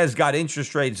because the Fed's got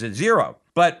interest rates at zero.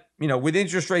 But with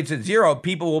interest rates at zero,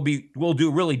 people will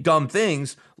do really dumb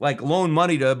things like loan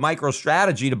money to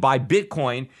MicroStrategy to buy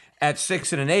Bitcoin at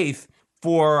 6 1/8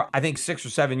 for, I think, 6 or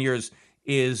 7 years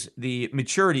is the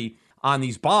maturity on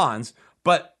these bonds.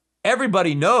 But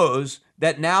everybody knows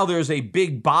that now there's a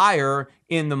big buyer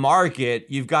in the market.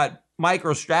 You've got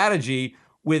MicroStrategy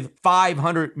with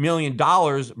 $500 million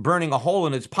burning a hole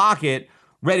in its pocket,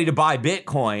 ready to buy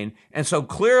Bitcoin. And so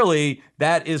clearly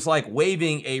that is like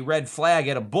waving a red flag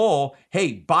at a bull.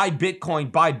 Hey, buy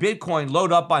Bitcoin,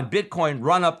 load up on Bitcoin,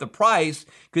 run up the price,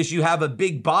 because you have a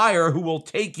big buyer who will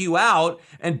take you out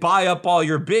and buy up all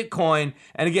your Bitcoin.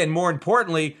 And again, more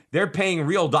importantly, they're paying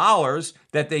real dollars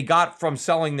that they got from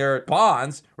selling their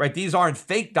bonds, right? These aren't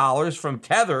fake dollars from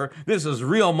Tether. This is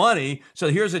real money. So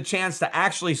here's a chance to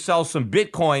actually sell some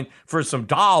Bitcoin for some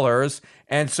dollars.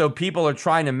 And so people are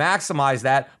trying to maximize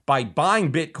that by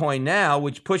buying Bitcoin now,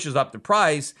 which pushes up the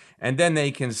price, and then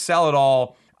they can sell it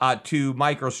all to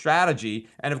MicroStrategy.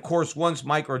 And of course, once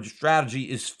MicroStrategy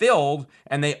is filled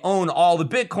and they own all the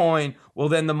Bitcoin, well,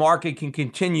 then the market can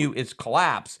continue its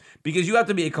collapse. Because you have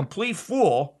to be a complete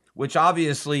fool, which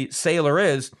obviously Saylor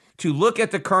is, to look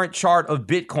at the current chart of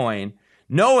Bitcoin,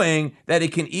 knowing that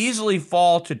it can easily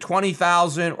fall to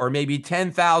 20,000 or maybe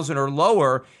 10,000 or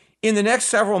lower in the next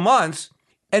several months,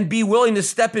 and be willing to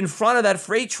step in front of that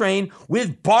freight train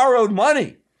with borrowed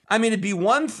money. I mean, it'd be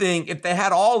one thing if they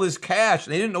had all this cash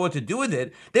and they didn't know what to do with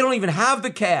it. They don't even have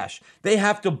the cash. They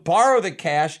have to borrow the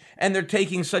cash, and they're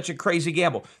taking such a crazy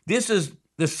gamble. This is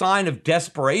the sign of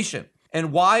desperation.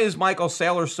 And why is Michael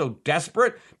Saylor so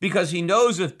desperate? Because he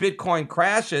knows if Bitcoin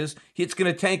crashes, it's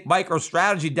going to take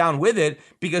MicroStrategy down with it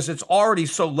because it's already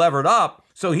so levered up.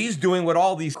 So he's doing what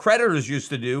all these creditors used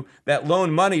to do that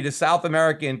loan money to South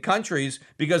American countries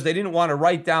because they didn't want to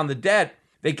write down the debt.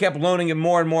 They kept loaning him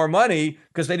more and more money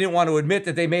because they didn't want to admit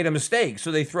that they made a mistake.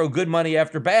 So they throw good money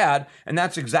after bad. And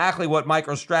that's exactly what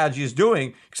MicroStrategy is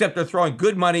doing, except they're throwing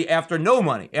good money after no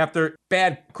money, after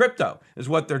bad crypto is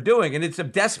what they're doing. And it's a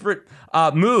desperate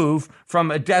move from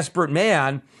a desperate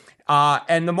man.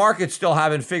 And the markets still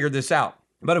haven't figured this out.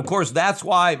 But of course, that's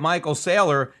why Michael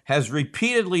Saylor has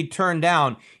repeatedly turned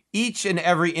down each and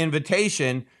every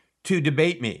invitation to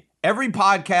debate me. Every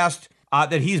podcast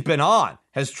that he's been on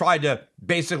has tried to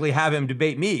basically have him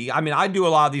debate me. I mean, I do a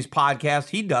lot of these podcasts.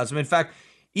 He does them. In fact,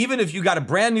 even if you got a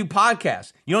brand new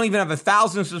podcast, you don't even have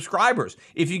 1,000 subscribers.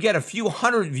 If you get a few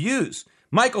hundred views,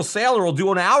 Michael Saylor will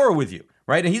do an hour with you,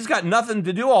 right? And he's got nothing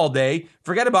to do all day.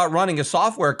 Forget about running a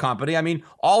software company. I mean,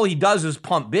 all he does is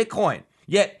pump Bitcoin.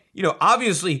 Yet,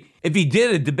 obviously, if he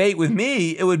did a debate with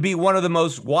me, it would be one of the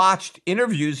most watched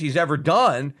interviews he's ever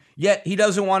done. Yet he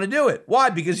doesn't want to do it.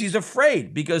 Why? Because he's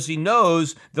afraid, because he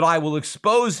knows that I will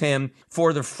expose him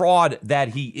for the fraud that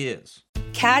he is.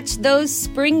 Catch those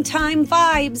springtime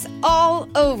vibes all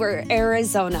over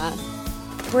Arizona.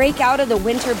 Break out of the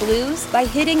winter blues by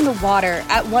hitting the water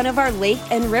at one of our lake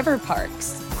and river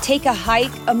parks. Take a hike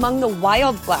among the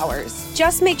wildflowers.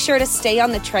 Just make sure to stay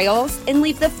on the trails and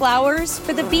leave the flowers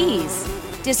for the bees.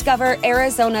 Discover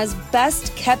Arizona's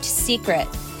best kept secret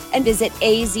and visit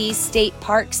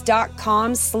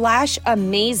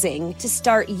azstateparks.com/amazing to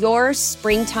start your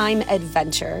springtime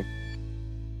adventure.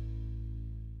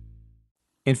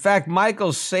 In fact,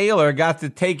 Michael Saylor got to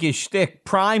take his shtick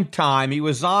prime time. He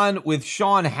was on with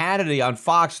Sean Hannity on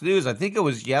Fox News. I think it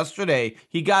was yesterday.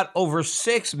 He got over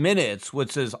 6 minutes,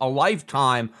 which is a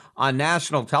lifetime on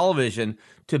national television,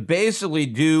 to basically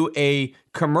do a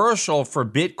commercial for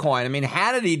Bitcoin. I mean,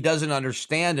 Hannity doesn't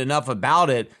understand enough about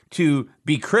it to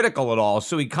be critical at all.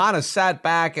 So he kind of sat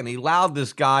back and he allowed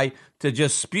this guy to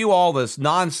just spew all this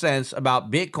nonsense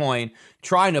about Bitcoin,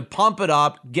 trying to pump it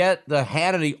up, get the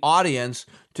Hannity audience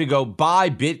to go buy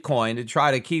Bitcoin to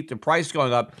try to keep the price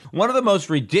going up. One of the most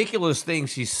ridiculous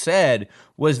things he said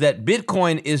was that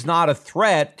Bitcoin is not a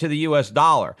threat to the US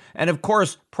dollar. And of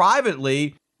course,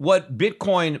 privately, what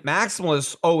Bitcoin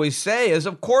maximalists always say is,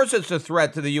 of course, it's a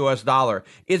threat to the US dollar.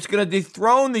 It's going to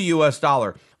dethrone the US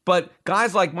dollar. But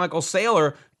guys like Michael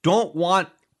Saylor don't want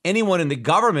anyone in the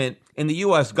government, in the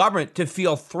US government, to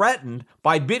feel threatened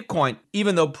by Bitcoin,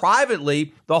 even though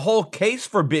privately, the whole case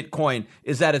for Bitcoin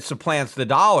is that it supplants the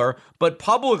dollar. But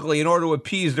publicly, in order to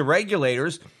appease the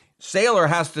regulators, Saylor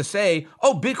has to say,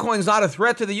 oh, Bitcoin's not a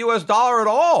threat to the US dollar at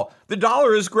all. The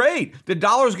dollar is great. The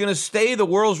dollar is going to stay the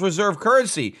world's reserve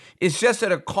currency. It's just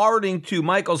that according to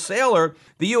Michael Saylor,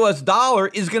 the US dollar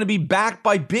is going to be backed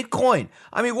by Bitcoin.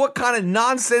 I mean, what kind of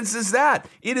nonsense is that?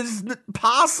 It is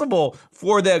possible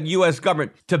for the US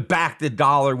government to back the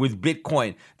dollar with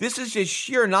Bitcoin. This is just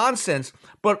sheer nonsense.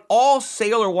 But all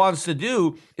Saylor wants to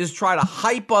do is try to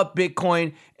hype up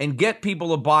Bitcoin and get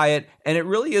people to buy it. And it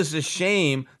really is a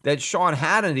shame that Sean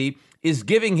Hannity is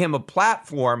giving him a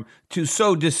platform to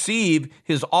so deceive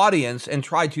his audience and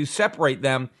try to separate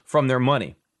them from their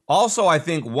money. Also, I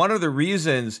think one of the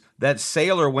reasons that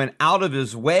Saylor went out of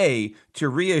his way to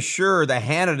reassure the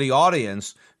Hannity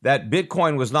audience that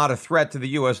Bitcoin was not a threat to the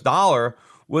US dollar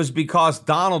was because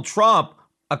Donald Trump,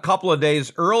 a couple of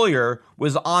days earlier,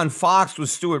 was on Fox with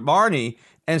Stuart Barney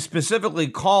and specifically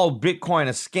called Bitcoin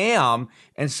a scam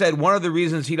and said one of the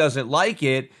reasons he doesn't like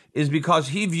it is because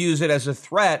he views it as a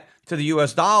threat to the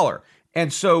US dollar.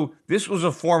 And so this was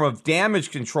a form of damage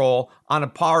control on a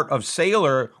part of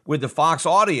Saylor with the Fox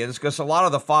audience, because a lot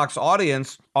of the Fox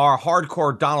audience are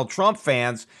hardcore Donald Trump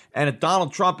fans. And if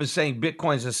Donald Trump is saying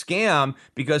Bitcoin's a scam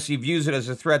because he views it as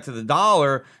a threat to the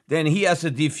dollar, then he has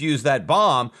to defuse that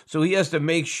bomb. So he has to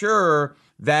make sure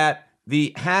that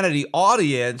the Hannity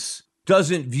audience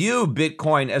doesn't view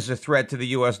Bitcoin as a threat to the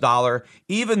US dollar,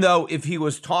 even though if he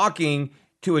was talking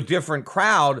to a different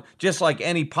crowd, just like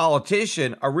any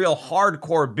politician, a real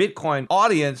hardcore Bitcoin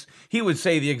audience, he would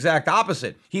say the exact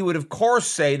opposite. He would, of course,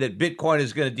 say that Bitcoin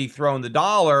is going to dethrone the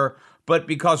dollar, but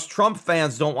because Trump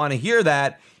fans don't want to hear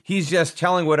that, he's just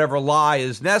telling whatever lie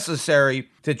is necessary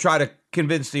to try to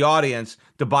convince the audience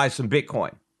to buy some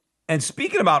Bitcoin. And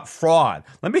speaking about fraud,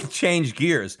 let me change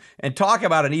gears and talk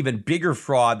about an even bigger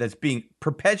fraud that's being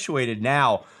perpetuated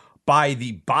now by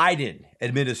the Biden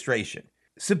administration.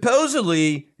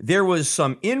 Supposedly, there was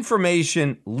some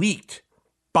information leaked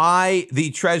by the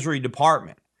Treasury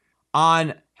Department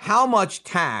on how much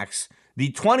tax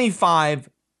the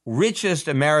 25 richest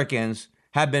Americans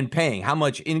have been paying, how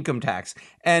much income tax.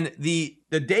 And the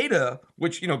data,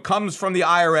 which comes from the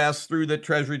IRS through the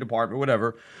Treasury Department,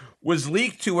 whatever, was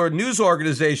leaked to a news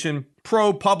organization,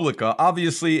 ProPublica,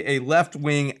 obviously a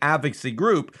left-wing advocacy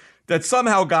group that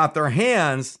somehow got their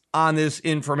hands on this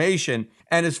information.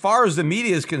 And as far as the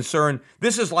media is concerned,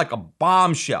 this is like a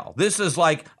bombshell. This is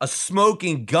like a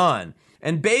smoking gun.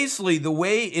 And basically, the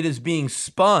way it is being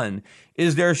spun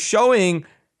is they're showing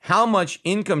how much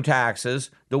income taxes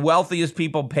the wealthiest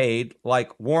people paid,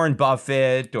 like Warren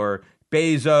Buffett or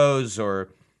Bezos or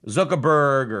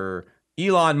Zuckerberg or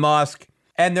Elon Musk.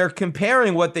 And they're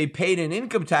comparing what they paid in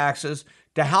income taxes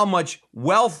to how much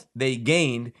wealth they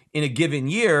gained in a given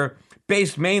year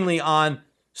based mainly on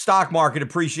stock market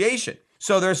appreciation.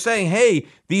 So they're saying, hey,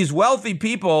 these wealthy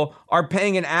people are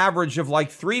paying an average of like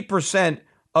 3%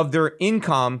 of their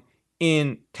income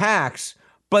in tax,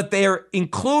 but they're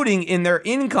including in their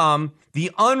income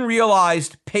the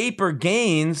unrealized paper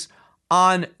gains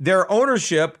on their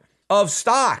ownership of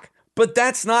stock. But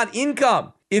that's not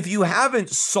income. If you haven't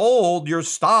sold your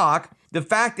stock, the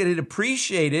fact that it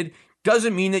appreciated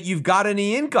doesn't mean that you've got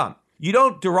any income. You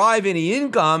don't derive any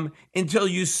income until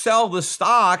you sell the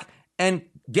stock and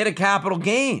get a capital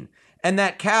gain. And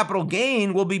that capital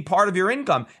gain will be part of your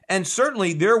income. And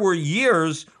certainly there were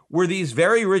years where these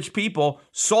very rich people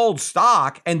sold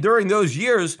stock, and during those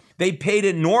years, they paid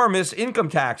enormous income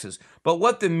taxes. But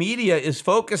what the media is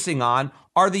focusing on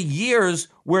are the years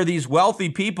where these wealthy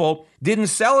people didn't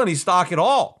sell any stock at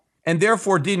all, and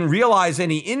therefore didn't realize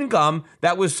any income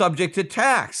that was subject to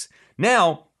tax.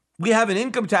 Now, we have an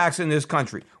income tax in this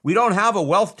country. We don't have a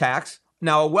wealth tax.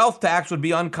 Now, a wealth tax would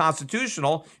be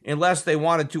unconstitutional unless they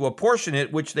wanted to apportion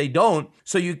it, which they don't.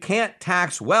 So you can't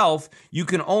tax wealth. You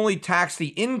can only tax the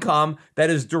income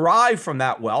that is derived from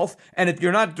that wealth. And if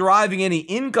you're not deriving any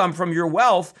income from your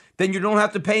wealth, then you don't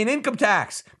have to pay an income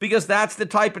tax because that's the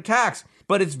type of tax.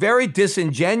 But it's very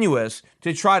disingenuous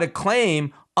to try to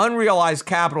claim unrealized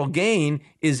capital gain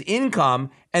is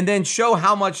income and then show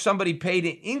how much somebody paid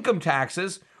in income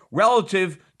taxes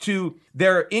relative to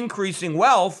their increasing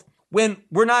wealth when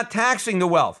we're not taxing the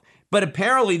wealth. But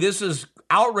apparently this is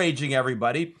outraging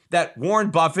everybody that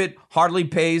Warren Buffett hardly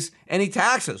pays any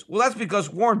taxes. Well, that's because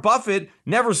Warren Buffett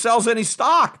never sells any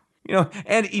stock,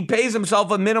 and he pays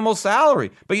himself a minimal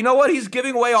salary. But you know what? He's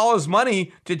giving away all his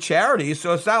money to charities,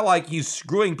 so it's not like he's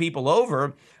screwing people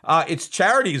over. It's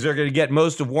charities that are going to get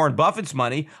most of Warren Buffett's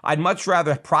money. I'd much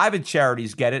rather private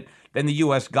charities get it than the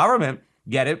U.S. government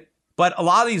get it. But a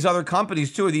lot of these other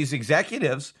companies, too, these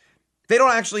executives, they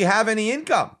don't actually have any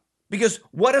income. Because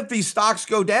what if these stocks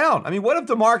go down? I mean, what if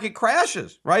the market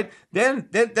crashes, right? Then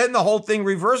the whole thing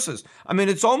reverses. I mean,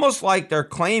 it's almost like they're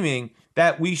claiming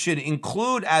that we should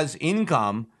include as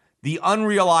income the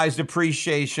unrealized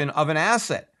appreciation of an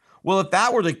asset. Well, if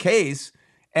that were the case,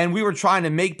 and we were trying to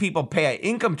make people pay an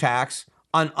income tax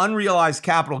on unrealized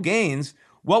capital gains,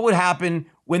 what would happen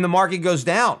when the market goes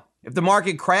down? If the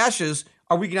market crashes,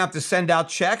 are we going to have to send out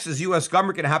checks? Is the U.S.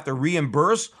 government going to have to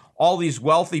reimburse all these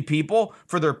wealthy people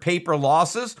for their paper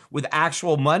losses with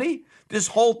actual money? This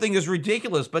whole thing is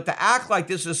ridiculous. But to act like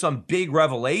this is some big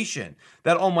revelation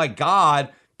that, oh my God,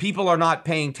 people are not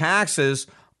paying taxes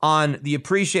on the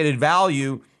appreciated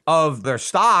value of their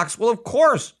stocks. Well, of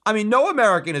course. I mean, no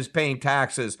American is paying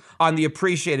taxes on the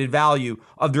appreciated value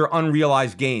of their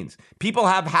unrealized gains. People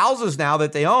have houses now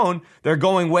that they own. They're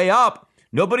going way up.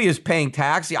 Nobody is paying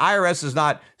tax. The IRS is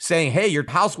not saying, hey, your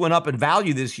house went up in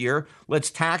value this year. Let's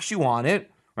tax you on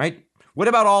it, right? What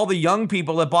about all the young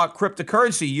people that bought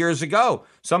cryptocurrency years ago?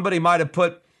 Somebody might have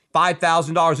put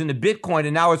 $5,000 into Bitcoin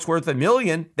and now it's worth $1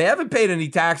 million. They haven't paid any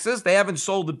taxes. They haven't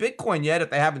sold the Bitcoin yet. If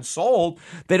they haven't sold,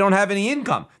 they don't have any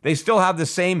income. They still have the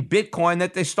same Bitcoin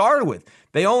that they started with.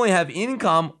 They only have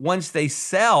income once they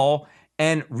sell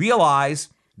and realize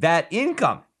that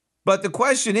income. But the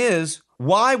question is,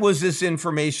 why was this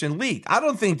information leaked? I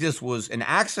don't think this was an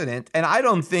accident, and I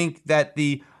don't think that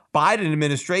the Biden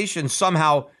administration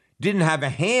somehow didn't have a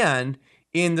hand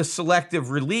in the selective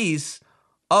release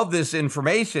of this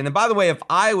information. And by the way, if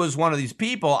I was one of these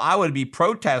people, I would be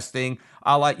protesting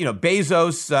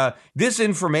Bezos. This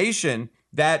information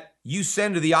that you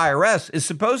send to the IRS is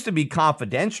supposed to be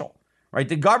confidential, right?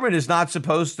 The government is not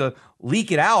supposed to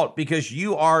leak it out because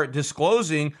you are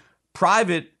disclosing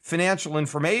private financial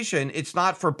information. It's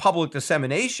not for public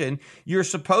dissemination. You're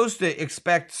supposed to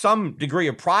expect some degree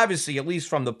of privacy, at least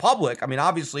from the public. I mean,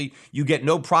 obviously, you get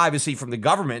no privacy from the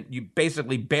government. You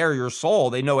basically bare your soul.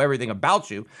 They know everything about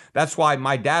you. That's why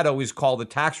my dad always called the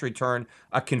tax return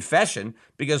a confession,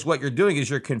 because what you're doing is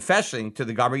you're confessing to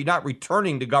the government. You're not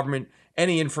returning to government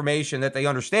any information that they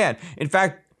understand. In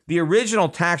fact, the original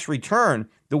tax return,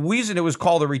 the reason it was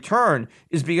called a return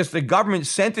is because the government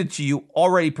sent it to you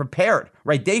already prepared,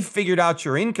 right? They figured out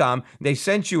your income. They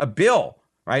sent you a bill,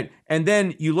 right? And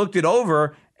then you looked it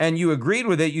over and you agreed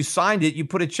with it. You signed it. You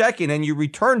put a check in and you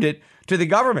returned it to the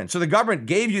government. So the government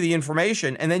gave you the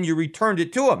information and then you returned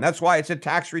it to them. That's why it's a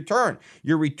tax return.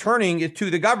 You're returning it to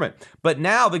the government. But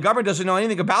now the government doesn't know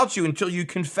anything about you until you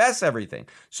confess everything.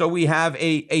 So we have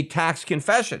a tax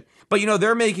confession. But,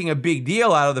 they're making a big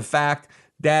deal out of the fact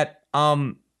that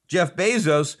Jeff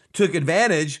Bezos took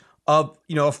advantage of,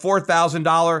 a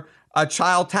 $4,000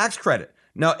 child tax credit.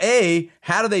 Now,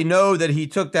 how do they know that he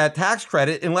took that tax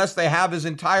credit unless they have his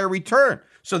entire return?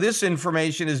 So this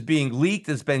information is being leaked.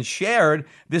 It's been shared.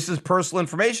 This is personal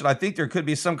information. I think there could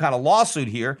be some kind of lawsuit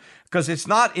here because it's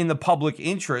not in the public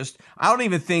interest. I don't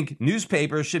even think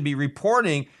newspapers should be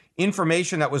reporting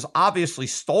information that was obviously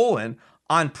stolen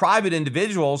on private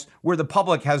individuals where the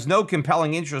public has no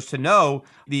compelling interest to know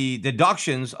the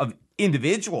deductions of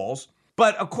individuals.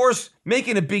 But of course,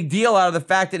 making a big deal out of the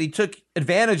fact that he took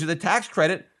advantage of the tax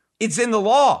credit, it's in the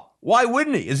law. Why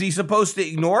wouldn't he? Is he supposed to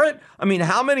ignore it? I mean,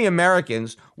 how many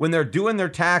Americans, when they're doing their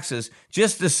taxes,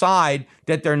 just decide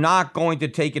that they're not going to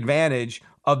take advantage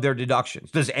of their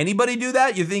deductions? Does anybody do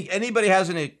that? You think anybody has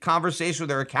a conversation with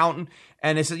their accountant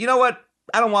and they say, you know what?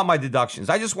 I don't want my deductions.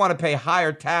 I just want to pay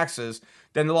higher taxes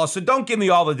than the law. So don't give me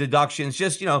all the deductions.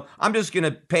 Just, I'm just going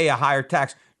to pay a higher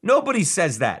tax. Nobody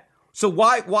says that. So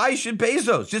why should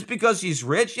Bezos? Just because he's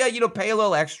rich? Yeah, pay a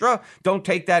little extra. Don't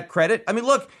take that credit. I mean,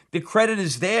 look, the credit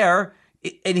is there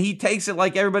and he takes it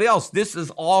like everybody else. This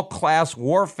is all class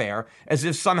warfare, as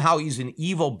if somehow he's an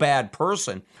evil, bad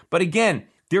person. But again,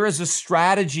 there is a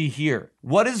strategy here.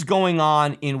 What is going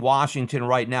on in Washington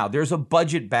right now? There's a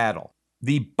budget battle.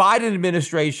 The Biden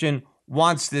administration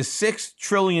wants this $6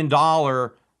 trillion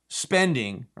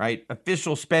spending, right?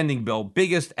 Official spending bill,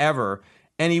 biggest ever.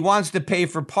 And he wants to pay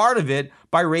for part of it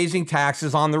by raising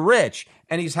taxes on the rich.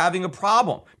 And he's having a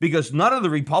problem because none of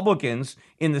the Republicans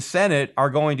in the Senate are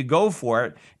going to go for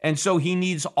it. And so he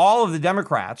needs all of the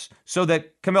Democrats so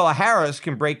that Kamala Harris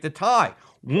can break the tie.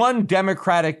 One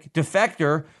Democratic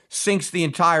defector sinks the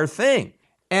entire thing.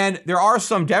 And there are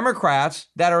some Democrats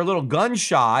that are a little gun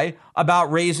shy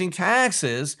about raising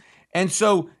taxes. And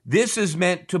so this is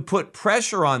meant to put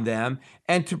pressure on them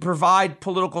and to provide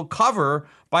political cover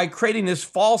by creating this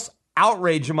false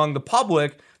outrage among the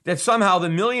public that somehow the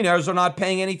millionaires are not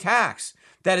paying any tax,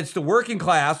 that it's the working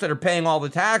class that are paying all the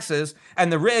taxes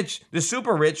and the rich, the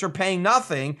super rich, are paying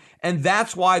nothing. And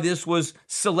that's why this was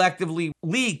selectively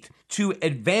leaked to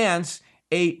advance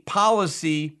a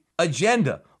policy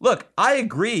agenda. Look, I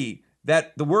agree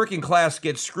that the working class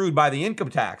gets screwed by the income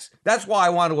tax. That's why I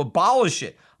want to abolish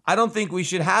it. I don't think we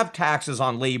should have taxes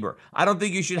on labor. I don't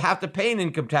think you should have to pay an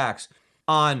income tax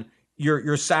on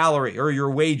your salary or your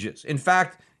wages. In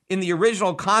fact, in the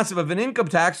original concept of an income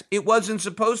tax, it wasn't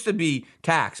supposed to be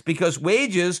taxed because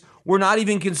wages were not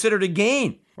even considered a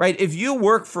gain, right? If you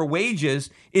work for wages,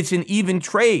 it's an even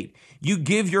trade. You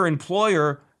give your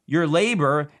employer your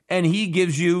labor and he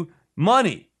gives you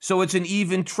money. So it's an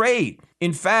even trade.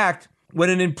 In fact,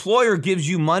 when an employer gives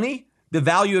you money, the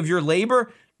value of your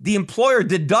labor, the employer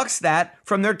deducts that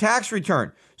from their tax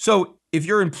return. So if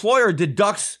your employer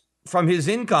deducts from his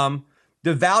income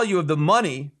the value of the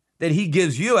money that he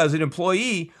gives you as an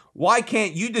employee, why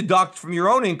can't you deduct from your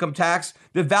own income tax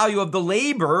the value of the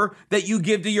labor that you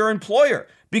give to your employer?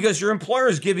 Because your employer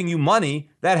is giving you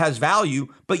money that has value,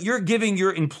 but you're giving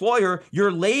your employer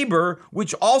your labor,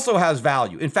 which also has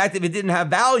value. In fact, if it didn't have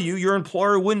value, your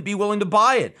employer wouldn't be willing to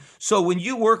buy it. So when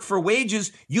you work for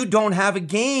wages, you don't have a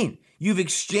gain. You've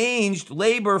exchanged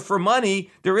labor for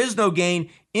money. There is no gain.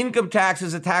 Income tax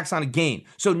is a tax on a gain.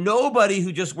 So nobody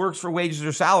who just works for wages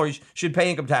or salaries should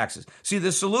pay income taxes. See,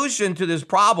 the solution to this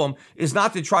problem is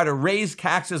not to try to raise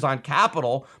taxes on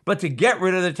capital, but to get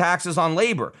rid of the taxes on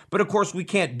labor. But of course, we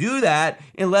can't do that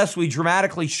unless we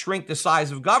dramatically shrink the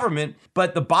size of government.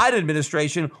 But the Biden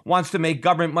administration wants to make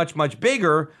government much, much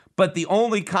bigger. But the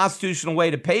only constitutional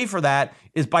way to pay for that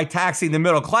is by taxing the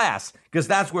middle class, because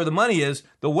that's where the money is.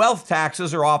 The wealth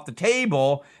taxes are off the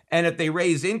table. And if they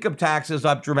raise income taxes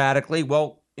up dramatically,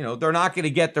 well, they're not going to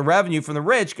get the revenue from the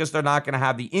rich because they're not going to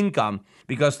have the income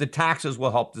because the taxes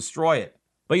will help destroy it.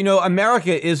 But,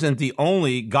 America isn't the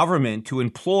only government to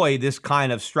employ this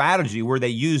kind of strategy where they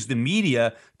use the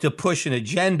media to push an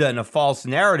agenda and a false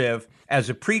narrative as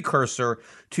a precursor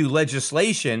to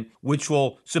legislation, which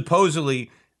will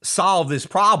supposedly solve this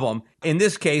problem. In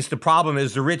this case, the problem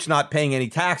is the rich not paying any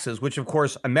taxes, which of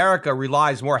course America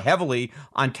relies more heavily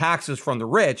on taxes from the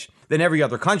rich than every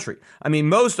other country. I mean,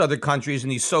 most other countries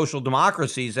in these social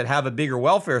democracies that have a bigger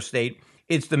welfare state,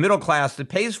 it's the middle class that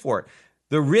pays for it.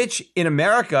 The rich in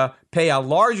America pay a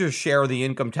larger share of the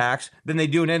income tax than they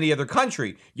do in any other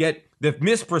country. Yet the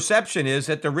misperception is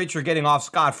that the rich are getting off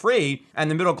scot-free and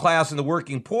the middle class and the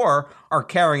working poor are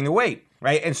carrying the weight,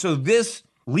 right? And so this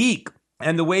leak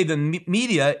and the way the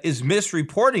media is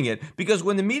misreporting it, because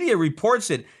when the media reports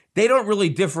it, they don't really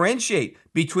differentiate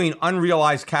between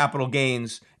unrealized capital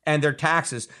gains and their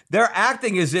taxes. They're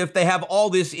acting as if they have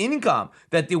all this income,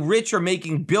 that the rich are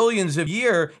making billions a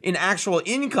year in actual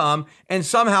income, and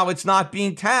somehow it's not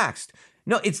being taxed.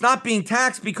 No, it's not being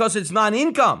taxed because it's not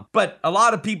income. But a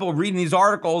lot of people reading these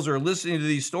articles or listening to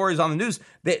these stories on the news,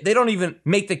 they don't even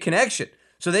make the connection.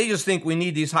 So they just think we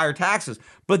need these higher taxes.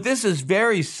 But this is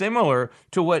very similar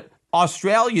to what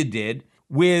Australia did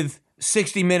with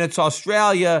 60 Minutes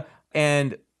Australia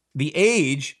and The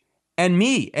Age and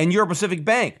me and Euro Pacific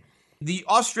Bank. The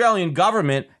Australian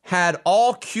government had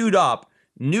all queued up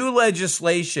new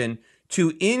legislation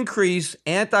to increase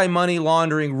anti-money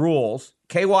laundering rules,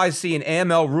 KYC and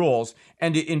AML rules,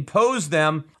 and to impose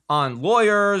them on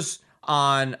lawyers,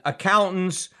 on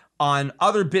accountants, on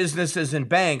other businesses and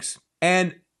banks.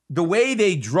 And the way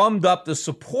they drummed up the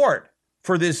support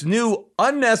for this new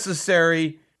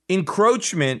unnecessary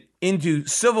encroachment into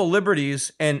civil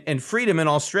liberties and freedom in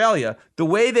Australia, the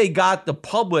way they got the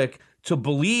public to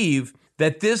believe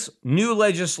that this new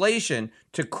legislation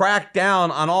to crack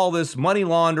down on all this money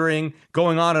laundering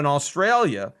going on in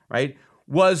Australia, right,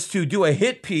 was to do a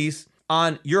hit piece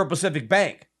on Euro Pacific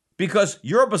Bank. Because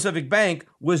Euro Pacific Bank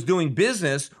was doing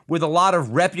business with a lot of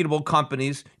reputable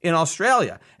companies in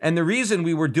Australia. And the reason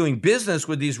we were doing business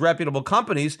with these reputable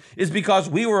companies is because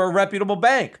we were a reputable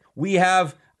bank. We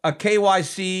have a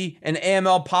KYC and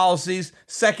AML policies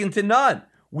second to none.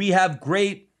 We have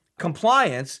great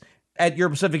compliance at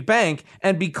Euro Pacific Bank.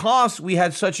 And because we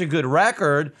had such a good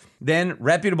record, then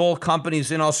reputable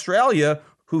companies in Australia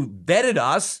who vetted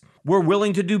us were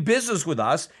willing to do business with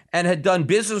us and had done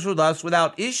business with us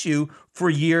without issue for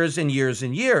years and years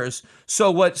and years.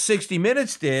 So what 60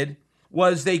 Minutes did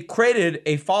was they created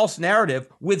a false narrative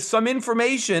with some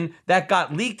information that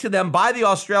got leaked to them by the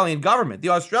Australian government. The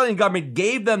Australian government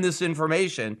gave them this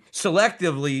information,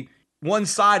 selectively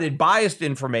one-sided, biased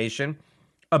information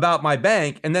about my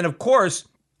bank. And then, of course,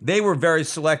 they were very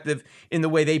selective in the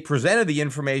way they presented the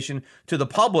information to the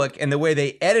public and the way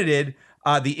they edited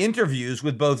the interviews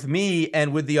with both me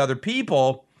and with the other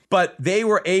people. But they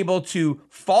were able to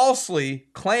falsely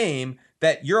claim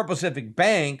that Euro Pacific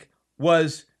Bank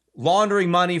was laundering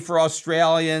money for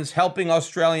Australians, helping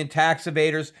Australian tax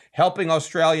evaders, helping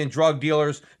Australian drug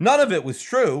dealers. None of it was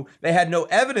true. They had no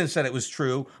evidence that it was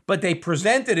true, but they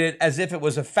presented it as if it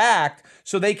was a fact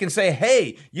so they can say,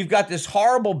 hey, you've got this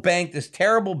horrible bank, this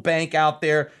terrible bank out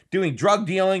there doing drug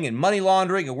dealing and money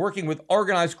laundering and working with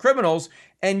organized criminals.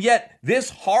 And yet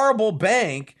this horrible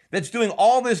bank that's doing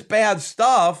all this bad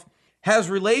stuff has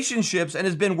relationships and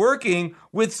has been working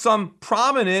with some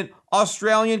prominent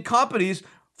Australian companies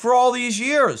for all these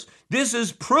years. This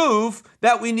is proof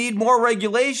that we need more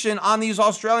regulation on these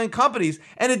Australian companies.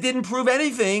 And it didn't prove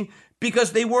anything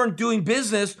because they weren't doing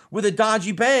business with a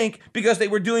dodgy bank, because they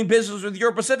were doing business with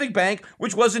Euro Pacific Bank,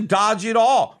 which wasn't dodgy at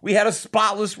all. We had a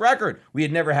spotless record. We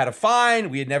had never had a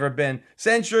fine. We had never been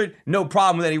censured. No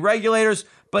problem with any regulators.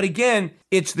 But again,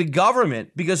 it's the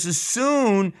government, because as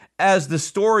soon as the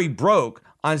story broke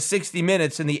on 60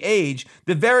 Minutes and The Age,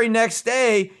 the very next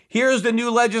day, here's the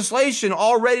new legislation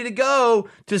all ready to go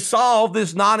to solve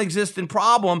this non-existent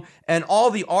problem. And all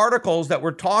the articles that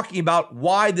were talking about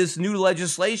why this new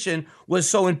legislation was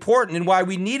so important and why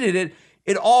we needed it,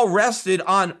 it all rested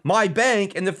on my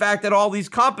bank and the fact that all these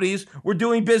companies were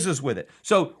doing business with it.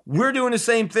 So we're doing the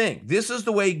same thing. This is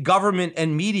the way government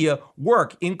and media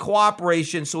work in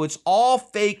cooperation. So it's all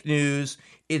fake news.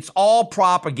 It's all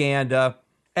propaganda.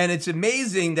 And it's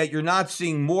amazing that you're not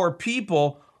seeing more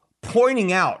people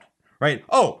pointing out, right?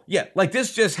 Oh, yeah, like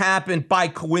this just happened by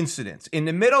coincidence. In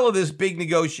the middle of this big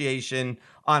negotiation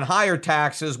on higher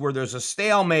taxes where there's a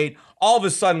stalemate, all of a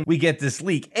sudden we get this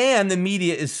leak and the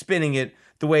media is spinning it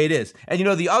the way it is. And you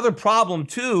know, the other problem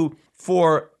too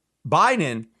for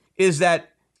Biden is that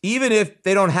even if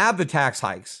they don't have the tax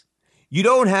hikes, you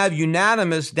don't have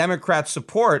unanimous Democrat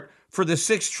support for the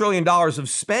 $6 trillion of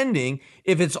spending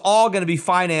if it's all going to be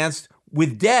financed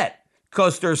with debt,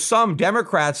 because there's some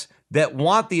Democrats that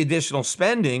want the additional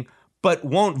spending but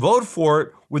won't vote for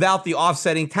it without the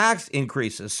offsetting tax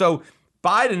increases. So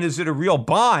Biden is in a real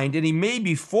bind, and he may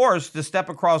be forced to step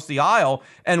across the aisle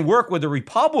and work with the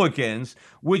Republicans,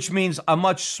 which means a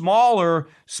much smaller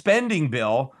spending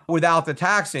bill without the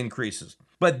tax increases.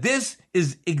 But this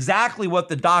is exactly what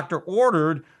the doctor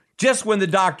ordered Just when the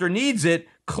doctor needs it,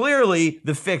 clearly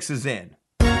the fix is in.